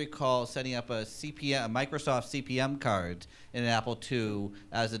 I seem to recall setting up a Microsoft CPM card in an Apple II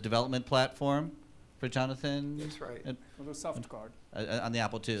as a development platform for Jonathan. That's right. With a soft card. On the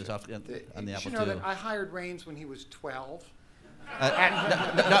Apple II. On the Apple II. You know that I hired Rains when he was 12.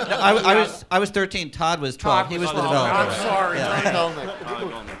 I was 13. Todd was 12. He was the developer. I'm sorry. Yeah.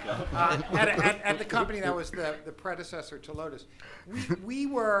 At the company that was the predecessor to Lotus, we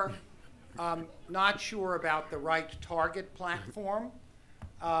were not sure about the right target platform.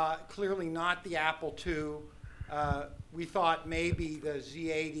 Clearly not the Apple II. We thought maybe the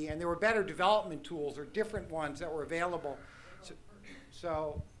Z80, and there were better development tools or different ones that were available.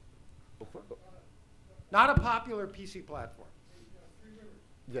 So not a popular PC platform.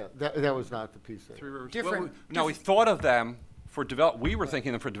 Yeah, that was not the PC. Three Rivers. Different. No, we thought of them for we were thinking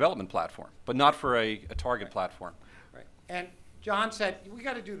of them for development platform, but not for a target platform. Right. And John said, we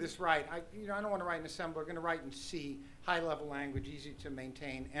got to do this right. I don't want to write in assembler. We're going to write in C, high-level language, easy to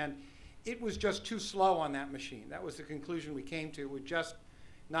maintain. And it was just too slow on that machine. That was the conclusion we came to. It would just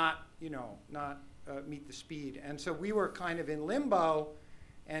not meet the speed. And so we were kind of in limbo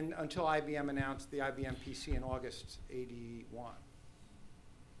and until IBM announced the IBM PC in August '81.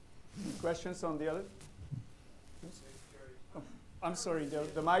 Questions on the other? Oh, I'm sorry,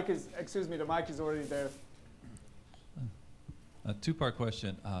 the mic is, excuse me, the mic is already there. A two-part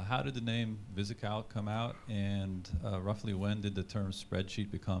question. How did the name Visicalc come out, and roughly when did the term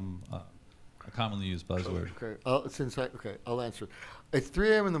spreadsheet become a commonly used buzzword? Okay, I'll answer. It's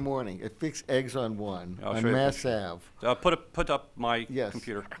 3 a.m. in the morning. It fixed eggs on one on Mass Ave. Put up my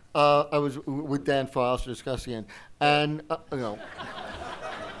computer. I was with Dan Foster discussing it, and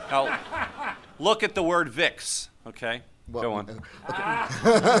Now, look at the word VIX, okay? Well, go on.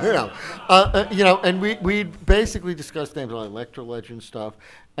 And we basically discussed things like Electroledger and stuff,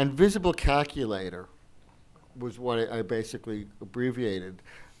 and Visible Calculator was what I basically abbreviated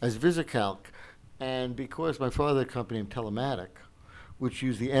as Visicalc. And because my father had a company named Telematic, which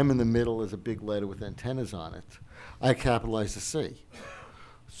used the M in the middle as a big letter with antennas on it, I capitalized the C.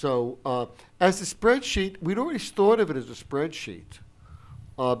 So as a spreadsheet, we'd already thought of it as a spreadsheet.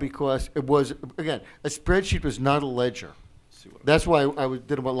 Because it was, again, a spreadsheet was not a ledger. That's why I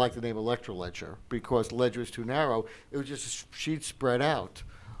didn't like the name Electroledger, because ledger is too narrow. It was just a sheet spread out,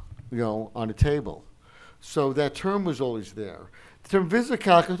 on a table. So that term was always there. The term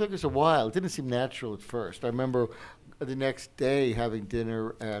Visicalc, it took us a while. It didn't seem natural at first. I remember the next day having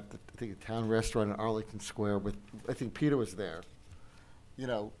dinner at, I think, a town restaurant in Arlington Square with, I think Peter was there,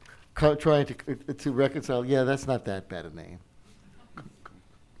 trying to reconcile, that's not that bad a name.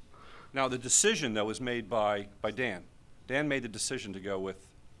 Now, the decision, though, was made by Dan. Dan made the decision to go with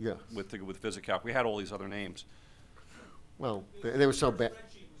Visicalc. We had all these other names. Well, they were so bad.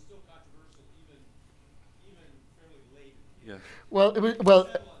 Spreadsheet was still controversial even fairly late. Yeah. Well, it was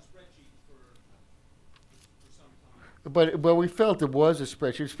But we felt it was a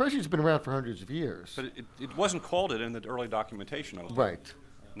spreadsheet. Spreadsheet's been around for hundreds of years. But it wasn't called it in the early documentation. Right.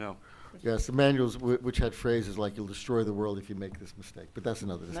 No. Yes, the manuals which had phrases like "you'll destroy the world if you make this mistake," but that's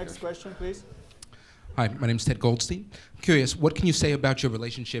another discussion. Next question, please. Hi, my name is Ted Goldstein. I'm curious, what can you say about your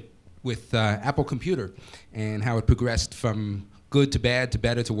relationship with Apple Computer and how it progressed from good to bad to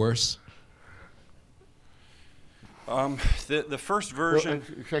better to worse? The first version.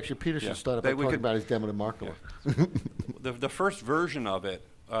 Well, actually, Peter should start by talking about his demo to Markova. Yeah. The first version of it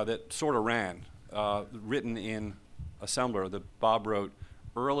that sort of ran, written in assembler that Bob wrote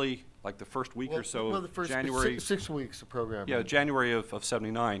early like the first week Well, or so well, of the first January. 6 weeks of programming. Yeah, January of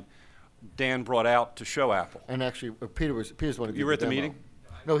 '79. Dan brought out to show Apple. And actually, Peter's the one who did You were at the demo. meeting?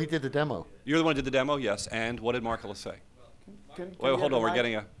 No, he did the demo. You're the one who did the demo, yes. And what did Markula say? Can Wait, we hold have on, we're mic?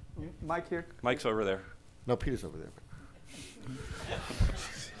 getting a Mic here. mic's over there. No, Peter's over there.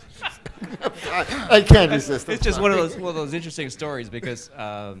 I can't resist. It's just one of those interesting stories because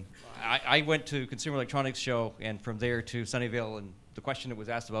I went to Consumer Electronics Show, and from there to Sunnyvale, and the question that was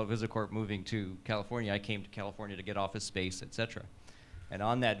asked about Visicalc moving to California, I came to California to get office space, etc. And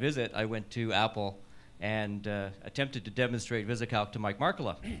on that visit, I went to Apple and attempted to demonstrate Visicalc to Mike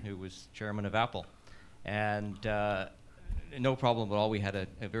Markula, who was chairman of Apple. And no problem at all. We had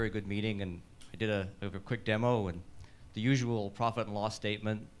a very good meeting, and I did a quick demo and the usual profit and loss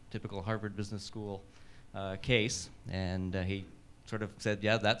statement, typical Harvard Business School case. And he sort of said,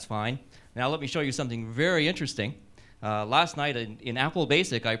 yeah, that's fine. Now let me show you something very interesting. Last night in Apple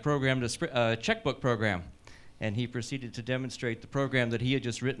Basic, I programmed a checkbook program. And he proceeded to demonstrate the program that he had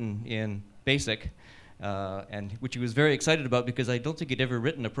just written in Basic, and which he was very excited about because I don't think he'd ever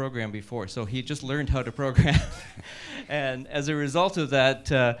written a program before. So he just learned how to program. And as a result of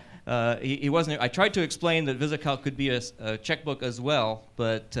that, he wasn't. I tried to explain that Visicalc could be a checkbook as well,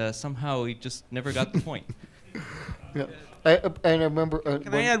 but somehow he just never got the point. Yeah. And I remember.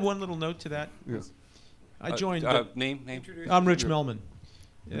 Can I add one little note to that? Yes. I joined. Name. I'm Rich Melman.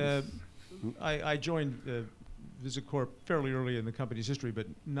 I joined Visicalc fairly early in the company's history, but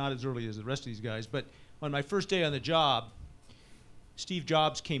not as early as the rest of these guys. But on my first day on the job, Steve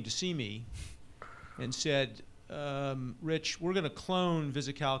Jobs came to see me and said, Rich, we're going to clone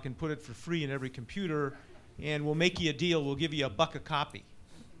Visicalc and put it for free in every computer, and we'll make you a deal. We'll give you $1 a copy.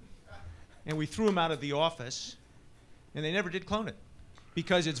 And we threw him out of the office, and they never did clone it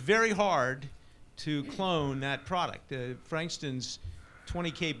because it's very hard to clone that product. Frankston's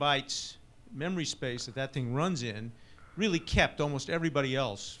 20K bytes memory space that thing runs in really kept almost everybody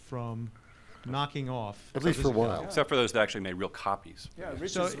else from knocking off. At least for a while. Except for those that actually made real copies. Yeah,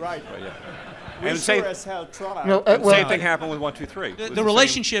 Rich is right. But, yeah. We And sure as hell tried. No, same thing happened with 1, 2, 3. The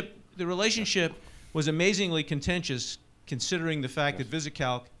relationship was amazingly contentious, considering the fact that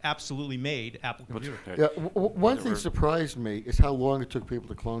Visicalc absolutely made Apple Computer. Yeah, one thing surprised me is how long it took people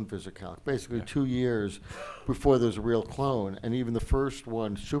to clone Visicalc. Basically 2 years before there was a real clone. And even the first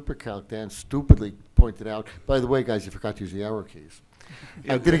one, SuperCalc, Dan stupidly pointed out, by the way, guys, you forgot to use the arrow keys.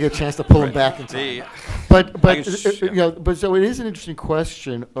 I didn't get a chance to pull them back in time. But so it is an interesting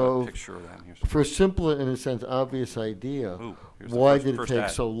question of, for a simple, in a sense, obvious idea, why did it take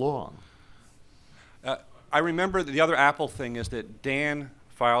so long? I remember the other Apple thing is that Dan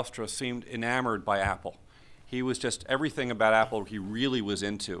Filestra seemed enamored by Apple. He was just everything about Apple he really was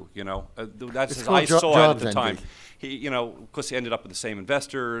into, you know. That's as I saw it at the time. He, you know, of course he ended up with the same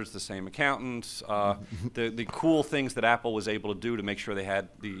investors, the same accountants, the cool things that Apple was able to do to make sure they had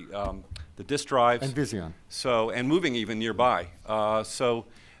the disk drives. And Vision. So, and moving even nearby. So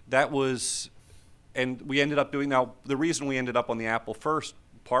that was, and we ended up doing, now the reason we ended up on the Apple first,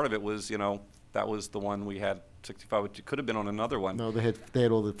 part of it was, you know, that was the one we had 65, which could have been on another one. No, they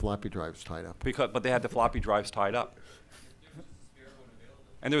had all the floppy drives tied up. But they had the floppy drives tied up.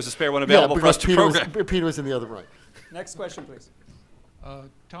 And there was a spare one available for us to Peter program. Peter was in the other right. Next question, please.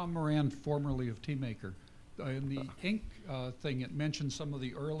 Tom Moran, formerly of TeamMaker. In the ink thing, it mentioned some of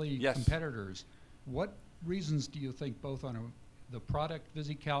the early competitors. What reasons do you think both on the product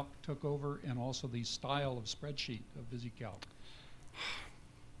Visicalc took over and also the style of spreadsheet of Visicalc?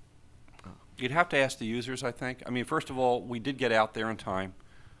 You'd have to ask the users, I think. I mean, first of all, we did get out there in time.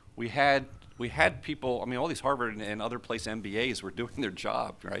 We had people, I mean, all these Harvard and other place MBAs were doing their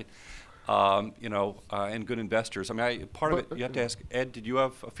job, right? You know, and good investors. I mean, part of it, you have to ask, Ed, did you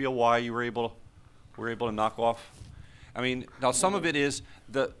have a feel why you were able to knock off? I mean, now some of it is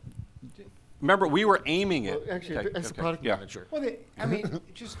remember, we were aiming it. Well, actually, as a product manager. Well, I mean,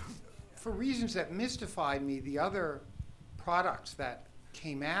 just for reasons that mystified me, the other products that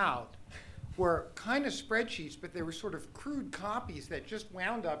came out were kind of spreadsheets, but they were sort of crude copies that just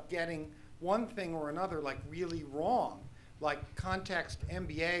wound up getting one thing or another like really wrong. Like Context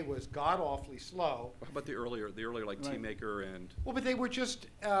MBA was god-awfully slow. How about the earlier like TeamMaker and? Well, but they were just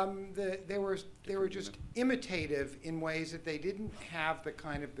they were just imitative in ways that they didn't have the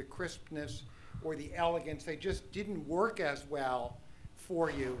kind of the crispness or the elegance. They just didn't work as well for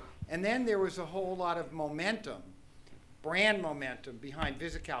you. And then there was a whole lot of momentum. Brand momentum behind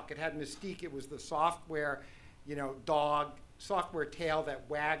Visicalc. It had mystique. It was the software, you know, software tail that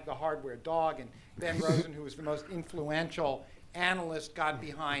wagged the hardware dog. And Ben Rosen, who was the most influential analyst, got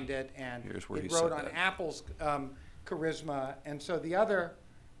behind it, and it rode on Apple's charisma. And so the other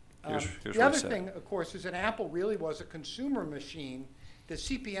Here's The what I other said. thing, of course, is that Apple really was a consumer machine. The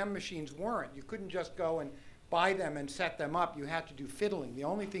CPM machines weren't. You couldn't just go and buy them and set them up. You had to do fiddling. The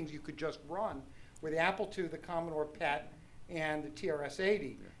only things you could just run were the Apple II, the Commodore PET, and the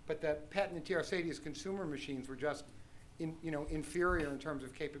TRS-80. But the PET and the TRS-80 as consumer machines were just inferior in terms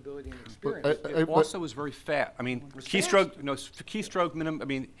of capability and experience. It also was very fast. I mean, keystroke minimum. I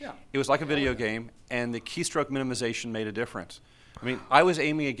mean, Yeah. it was like a video game, and the keystroke minimization made a difference. I mean, I was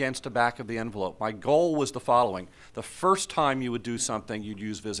aiming against the back of the envelope. My goal was the following: the first time you would do something, you'd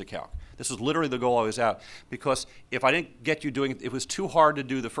use Visicalc. This was literally the goal I was at, because if I didn't get you doing it, it was too hard to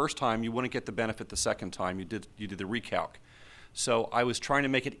do the first time. You wouldn't get the benefit the second time. You did the recalc. So I was trying to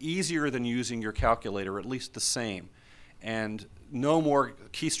make it easier than using your calculator, at least the same, and no more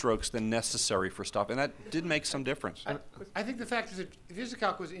keystrokes than necessary for stuff, and that did make some difference. I think the fact is that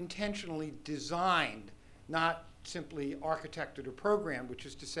Visicalc was intentionally designed, not simply architected or programmed, which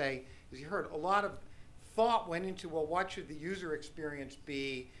is to say, as you heard, a lot of thought went into, well, what should the user experience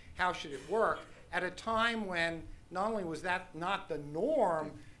be? How should it work? At a time when not only was that not the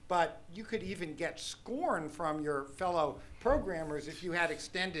norm, but you could even get scorn from your fellow programmers if you had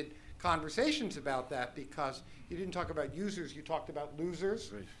extended conversations about that, because you didn't talk about users, you talked about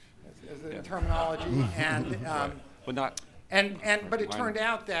losers, as the terminology, and but not. But it turned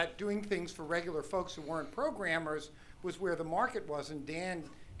out that doing things for regular folks who weren't programmers was where the market was, and Dan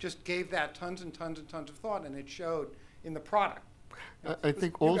just gave that tons and tons and tons of thought, and it showed in the product. I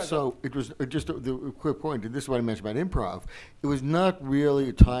think also it was just a quick point, and this is what I mentioned about improv. It was not really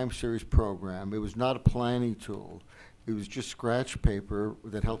a time series program. It was not a planning tool. It was just scratch paper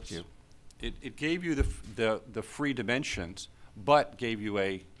that helped you. It gave you the free dimensions, but gave you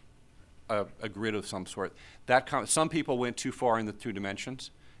a grid of some sort. Some people went too far in the 2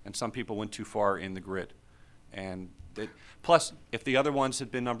 dimensions, and some people went too far in the grid. And plus, if the other ones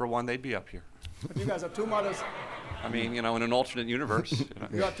had been #1, they'd be up here. But you guys have two models. I mean, in an alternate universe.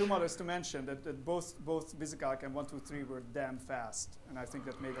 You have two models to mention that both Visicalc and 1, 2, 3 were damn fast, and I think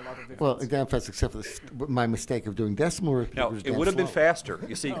that made a lot of difference. Well, damn fast, except for my mistake of doing decimal arithmetic. No, it would have been faster.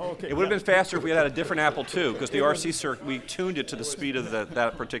 You see, it would have been faster if we had a different Apple II, because the RC circuit, we tuned it to the speed of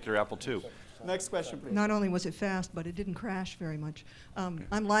that particular Apple II. Next question, please. Not only was it fast, but it didn't crash very much.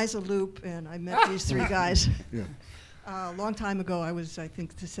 I'm Liza Loop, and I met these 3 guys. Yeah. A long time ago, I was, I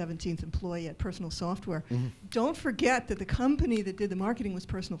think, the 17th employee at Personal Software. Don't forget that the company that did the marketing was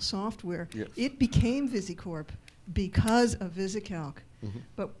Personal Software. Yes. It became Visicorp because of Visicalc.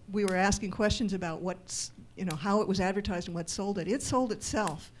 But we were asking questions about how it was advertised and what sold it. It sold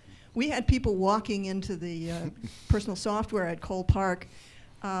itself. We had people walking into the Personal Software at Cole Park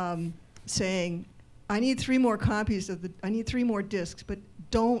saying, I need 3 more copies of I need 3 more discs, but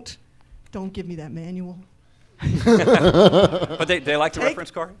don't give me that manual. But they liked the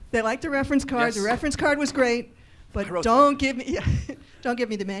reference card? They liked the reference card. Yes. The reference card was great, but don't give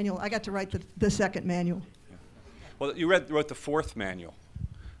me the manual. I got to write the second manual. Yeah. Well, you wrote the 4th manual.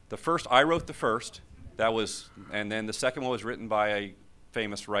 I wrote the first. And then the second one was written by a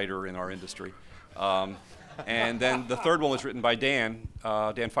famous writer in our industry. And then the 3rd one was written by Dan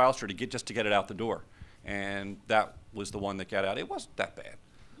Filester just to get it out the door. And that was the one that got out. It wasn't that bad.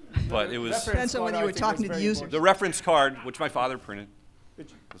 But it was. Depends on when you were talking to the user. The reference card, which my father printed.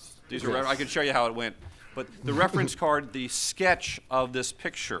 These are. I can show you how it went. But the reference card, the sketch of this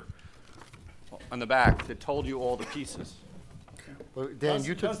picture on the back that told you all the pieces. Well, Dan,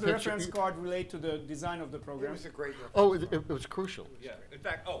 you took does the reference card relate to the design of the program? It was a great reference. Oh, it was crucial. Yeah. In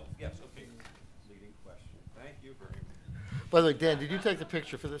fact, yes. Okay. Leading question. Thank you very much. By the way, Dan, did you take the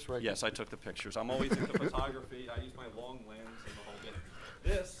picture for this right? Yes, I took the pictures. I'm always into photography. I use my long lens and the whole bit.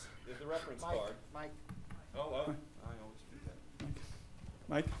 This is the reference card. Mike. Oh, well, I always do that.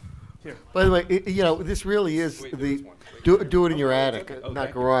 Mike, here. By the way, this really is do it in your attic,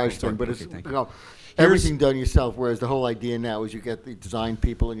 not garage thing, but it's everything done yourself. Whereas the whole idea now is you get the design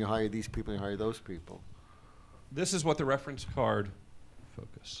people and you hire these people and you hire those people. This is what the reference card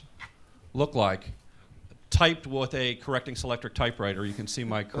looked like. Typed with a correcting selectric typewriter. You can see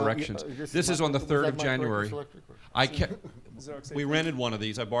my corrections. This is on the 3rd of January. We rented one of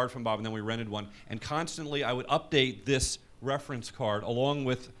these. I borrowed from Bob, and then we rented one. And constantly, I would update this reference card along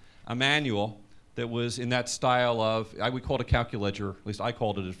with a manual that was in that style of, we called it a calculator. At least I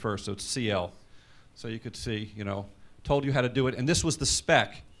called it at first, so it's CL. So you could see, told you how to do it. And this was the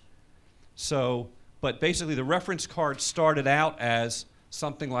spec. So, but basically, the reference card started out as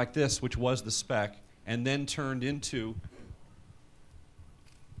something like this, which was the spec, and then turned into,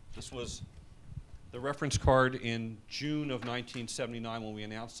 this was the reference card in June of 1979 when we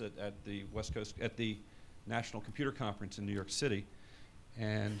announced it at the National Computer Conference in New York City.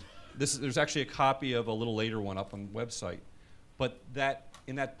 And there's actually a copy of a little later one up on the website. But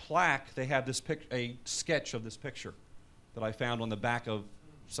in that plaque, they have a sketch of this picture that I found on the back of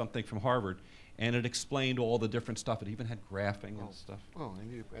something from Harvard. And it explained all the different stuff. It even had graphing and stuff. Oh, I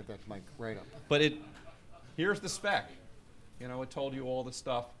need to add that mic right up. But here's the spec. You know, it told you all the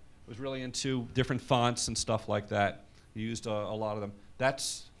stuff. It was really into different fonts and stuff like that. You used a lot of them.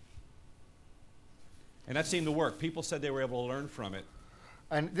 And that seemed to work. People said they were able to learn from it.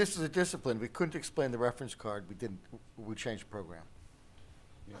 And this is a discipline. We couldn't explain the reference card. We changed the program.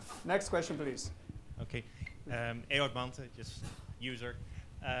 Yeah. Next question, please. Okay. Eod Mante, just user.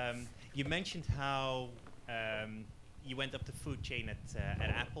 You mentioned how you went up the food chain at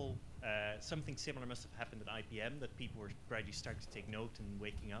Apple. Something similar must have happened at IBM, that people were gradually starting to take note and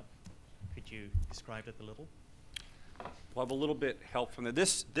waking up. Could you describe that a little? We'll have a little bit help from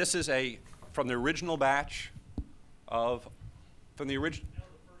this. This is from the original batch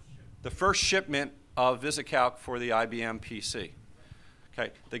the first shipment of Visicalc for the IBM PC.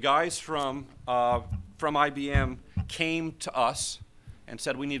 Okay, the guys from IBM came to us and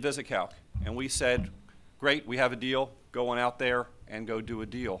said, we need Visicalc. And we said, great, we have a deal, go on out there and go do a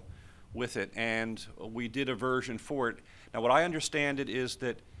deal with it. And we did a version for it. Now what I understand it is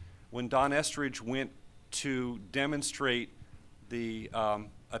that when Don Estridge went to demonstrate a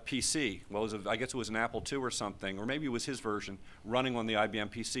PC, I guess it was an Apple II or something, or maybe it was his version, running on the IBM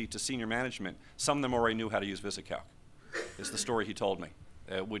PC to senior management, some of them already knew how to use Visicalc. Is the story he told me,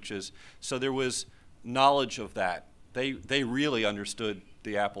 so there was knowledge of that. They really understood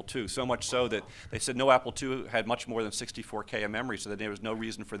the Apple II, so much so that they said no Apple II had much more than 64K of memory, so that there was no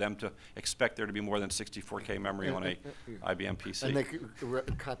reason for them to expect there to be more than 64K memory on a IBM PC. And they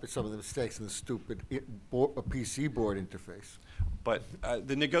could copy some of the mistakes in the stupid PC board interface. But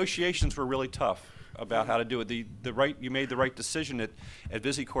the negotiations were really tough about how to do it. You made the right decision at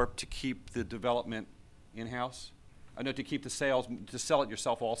Visicalc to keep the development in-house. I know to keep the sales, to sell it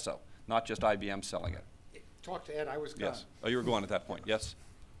yourself also, not just IBM selling it. Talk to Ed, I was gone. Yes. Oh, you were going at that point, yes?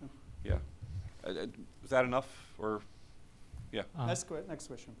 Yeah. Is that enough, or, yeah? Next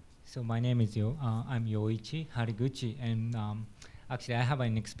question. So my name is I'm Yoichi Hariguchi, and actually I have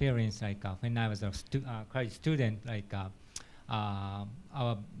an experience when I was a college student,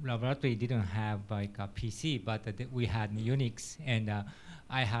 our laboratory didn't have a PC, but we had Unix, and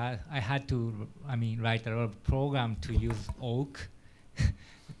I had to write a lot of program to use Oak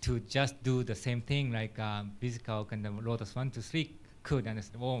to just do the same thing like Visicalc and the Lotus 1, 2, 3 could. And I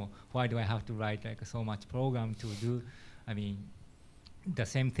said, oh, why do I have to write so much program to do the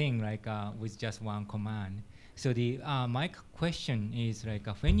same thing with just one command? So my question is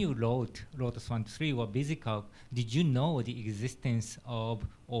when you wrote Lotus 1, 2, 3 or Visicalc, did you know the existence of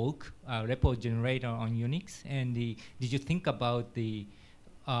Oak repo generator on Unix? And did you think about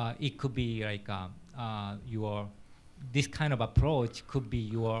it could be this kind of approach could be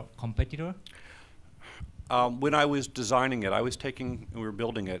your competitor? When I was designing it, we were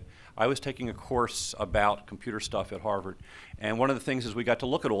building it, I was taking a course about computer stuff at Harvard. And one of the things is we got to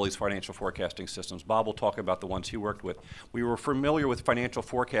look at all these financial forecasting systems. Bob will talk about the ones he worked with. We were familiar with financial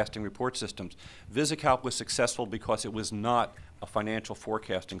forecasting report systems. Visicalc was successful because it was not a financial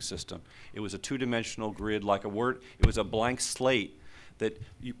forecasting system. It was a two-dimensional grid, like a word. It was a blank slate that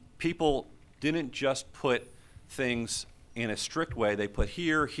people didn't just put things in a strict way. They put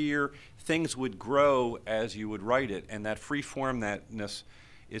here, here. Things would grow as you would write it, and that free-formness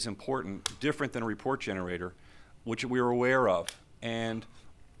is important, different than a report generator, which we were aware of. And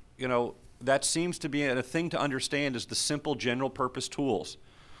that seems to be a thing to understand is the simple general-purpose tools.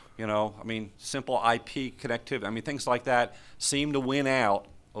 Simple IP connectivity. Things like that seem to win out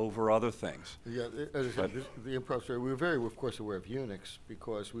over other things. Yeah, as I said, the improv story, we were very, of course, aware of Unix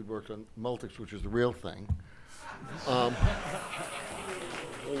because we'd worked on Multics, which is the real thing.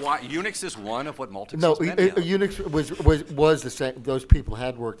 Unix is one of what Multics no, is many of. Unix was the same. Those people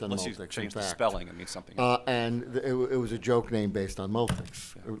had worked on Unless Multics. You change the fact. spelling, it means something. And it was a joke name based on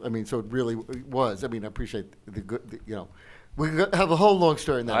Multics. Yeah. So it really was. I appreciate the good. We have a whole long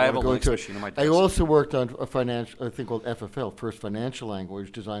story in that. I have a link machine on my desk. I also worked on a thing called FFL, First Financial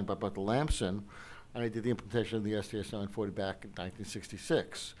Language, designed by Buckle Lamson, and I did the implementation of the SDS 940 back in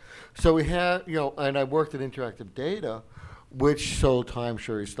 1966. So we had, and I worked at Interactive Data, which sold time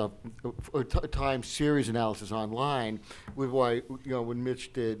series stuff, time series analysis online. With when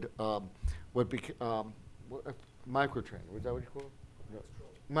Mitch did what became Microtrain, was that what you call it?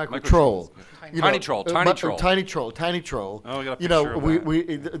 Microtroll. Tiny Troll. Tiny Troll. Oh, we got a picture of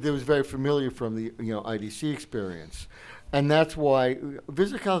that. There was very familiar from the IDC experience, and that's why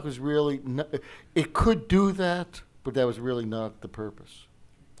Visicalc was really it could do that, but that was really not the purpose.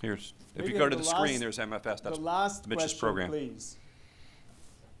 Here's, if Maybe you go to the the screen, last- there's MFS. That's the last Mitch's question, program. please.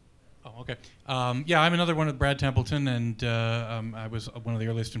 Oh, okay. Yeah, I'm another one of Brad Templeton, and I was one of the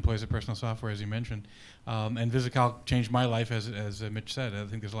earliest employees of Personal Software, as you mentioned. And Visicalc changed my life, as Mitch said. I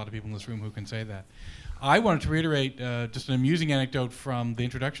think there's a lot of people in this room who can say that. I wanted to reiterate just an amusing anecdote from the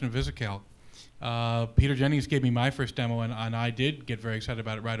introduction of Visicalc. Peter Jennings gave me my first demo, and I did get very excited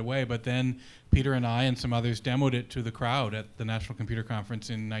about it right away, but then Peter and I and some others demoed it to the crowd at the National Computer Conference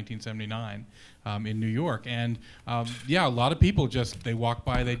in 1979 in New York. And yeah, a lot of people just, they walked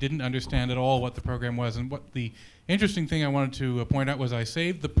by, they didn't understand at all what the program was. And what the interesting thing I wanted to point out was I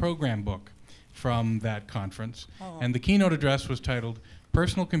saved the program book from that conference, and the keynote address was titled,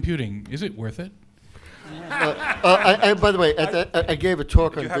 "Personal Computing, Is It Worth It?" By the way, I gave a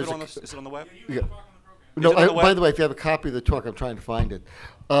talk on. Do you have it on the, is it on the web? Yeah. No, by the way, if you have a copy of the talk, I'm trying to find it.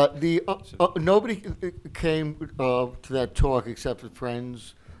 Nobody came to that talk except for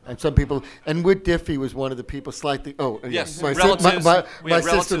friends and some people. And Whit Diffie was one of the people slightly. Oh, yes, my relatives. My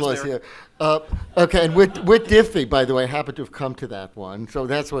sister-in-law's here. Okay, and Whit Diffie, by the way, happened to have come to that one. So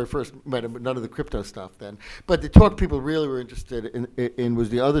that's where I first met him, but none of the crypto stuff then. But the talk people really were interested in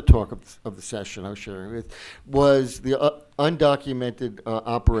was the other talk of the session I was sharing with, was the undocumented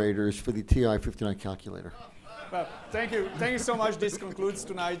operators for the TI-59 calculator. Well, thank you. Thank you so much. This concludes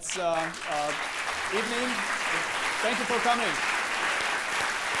tonight's evening. Thank you for coming.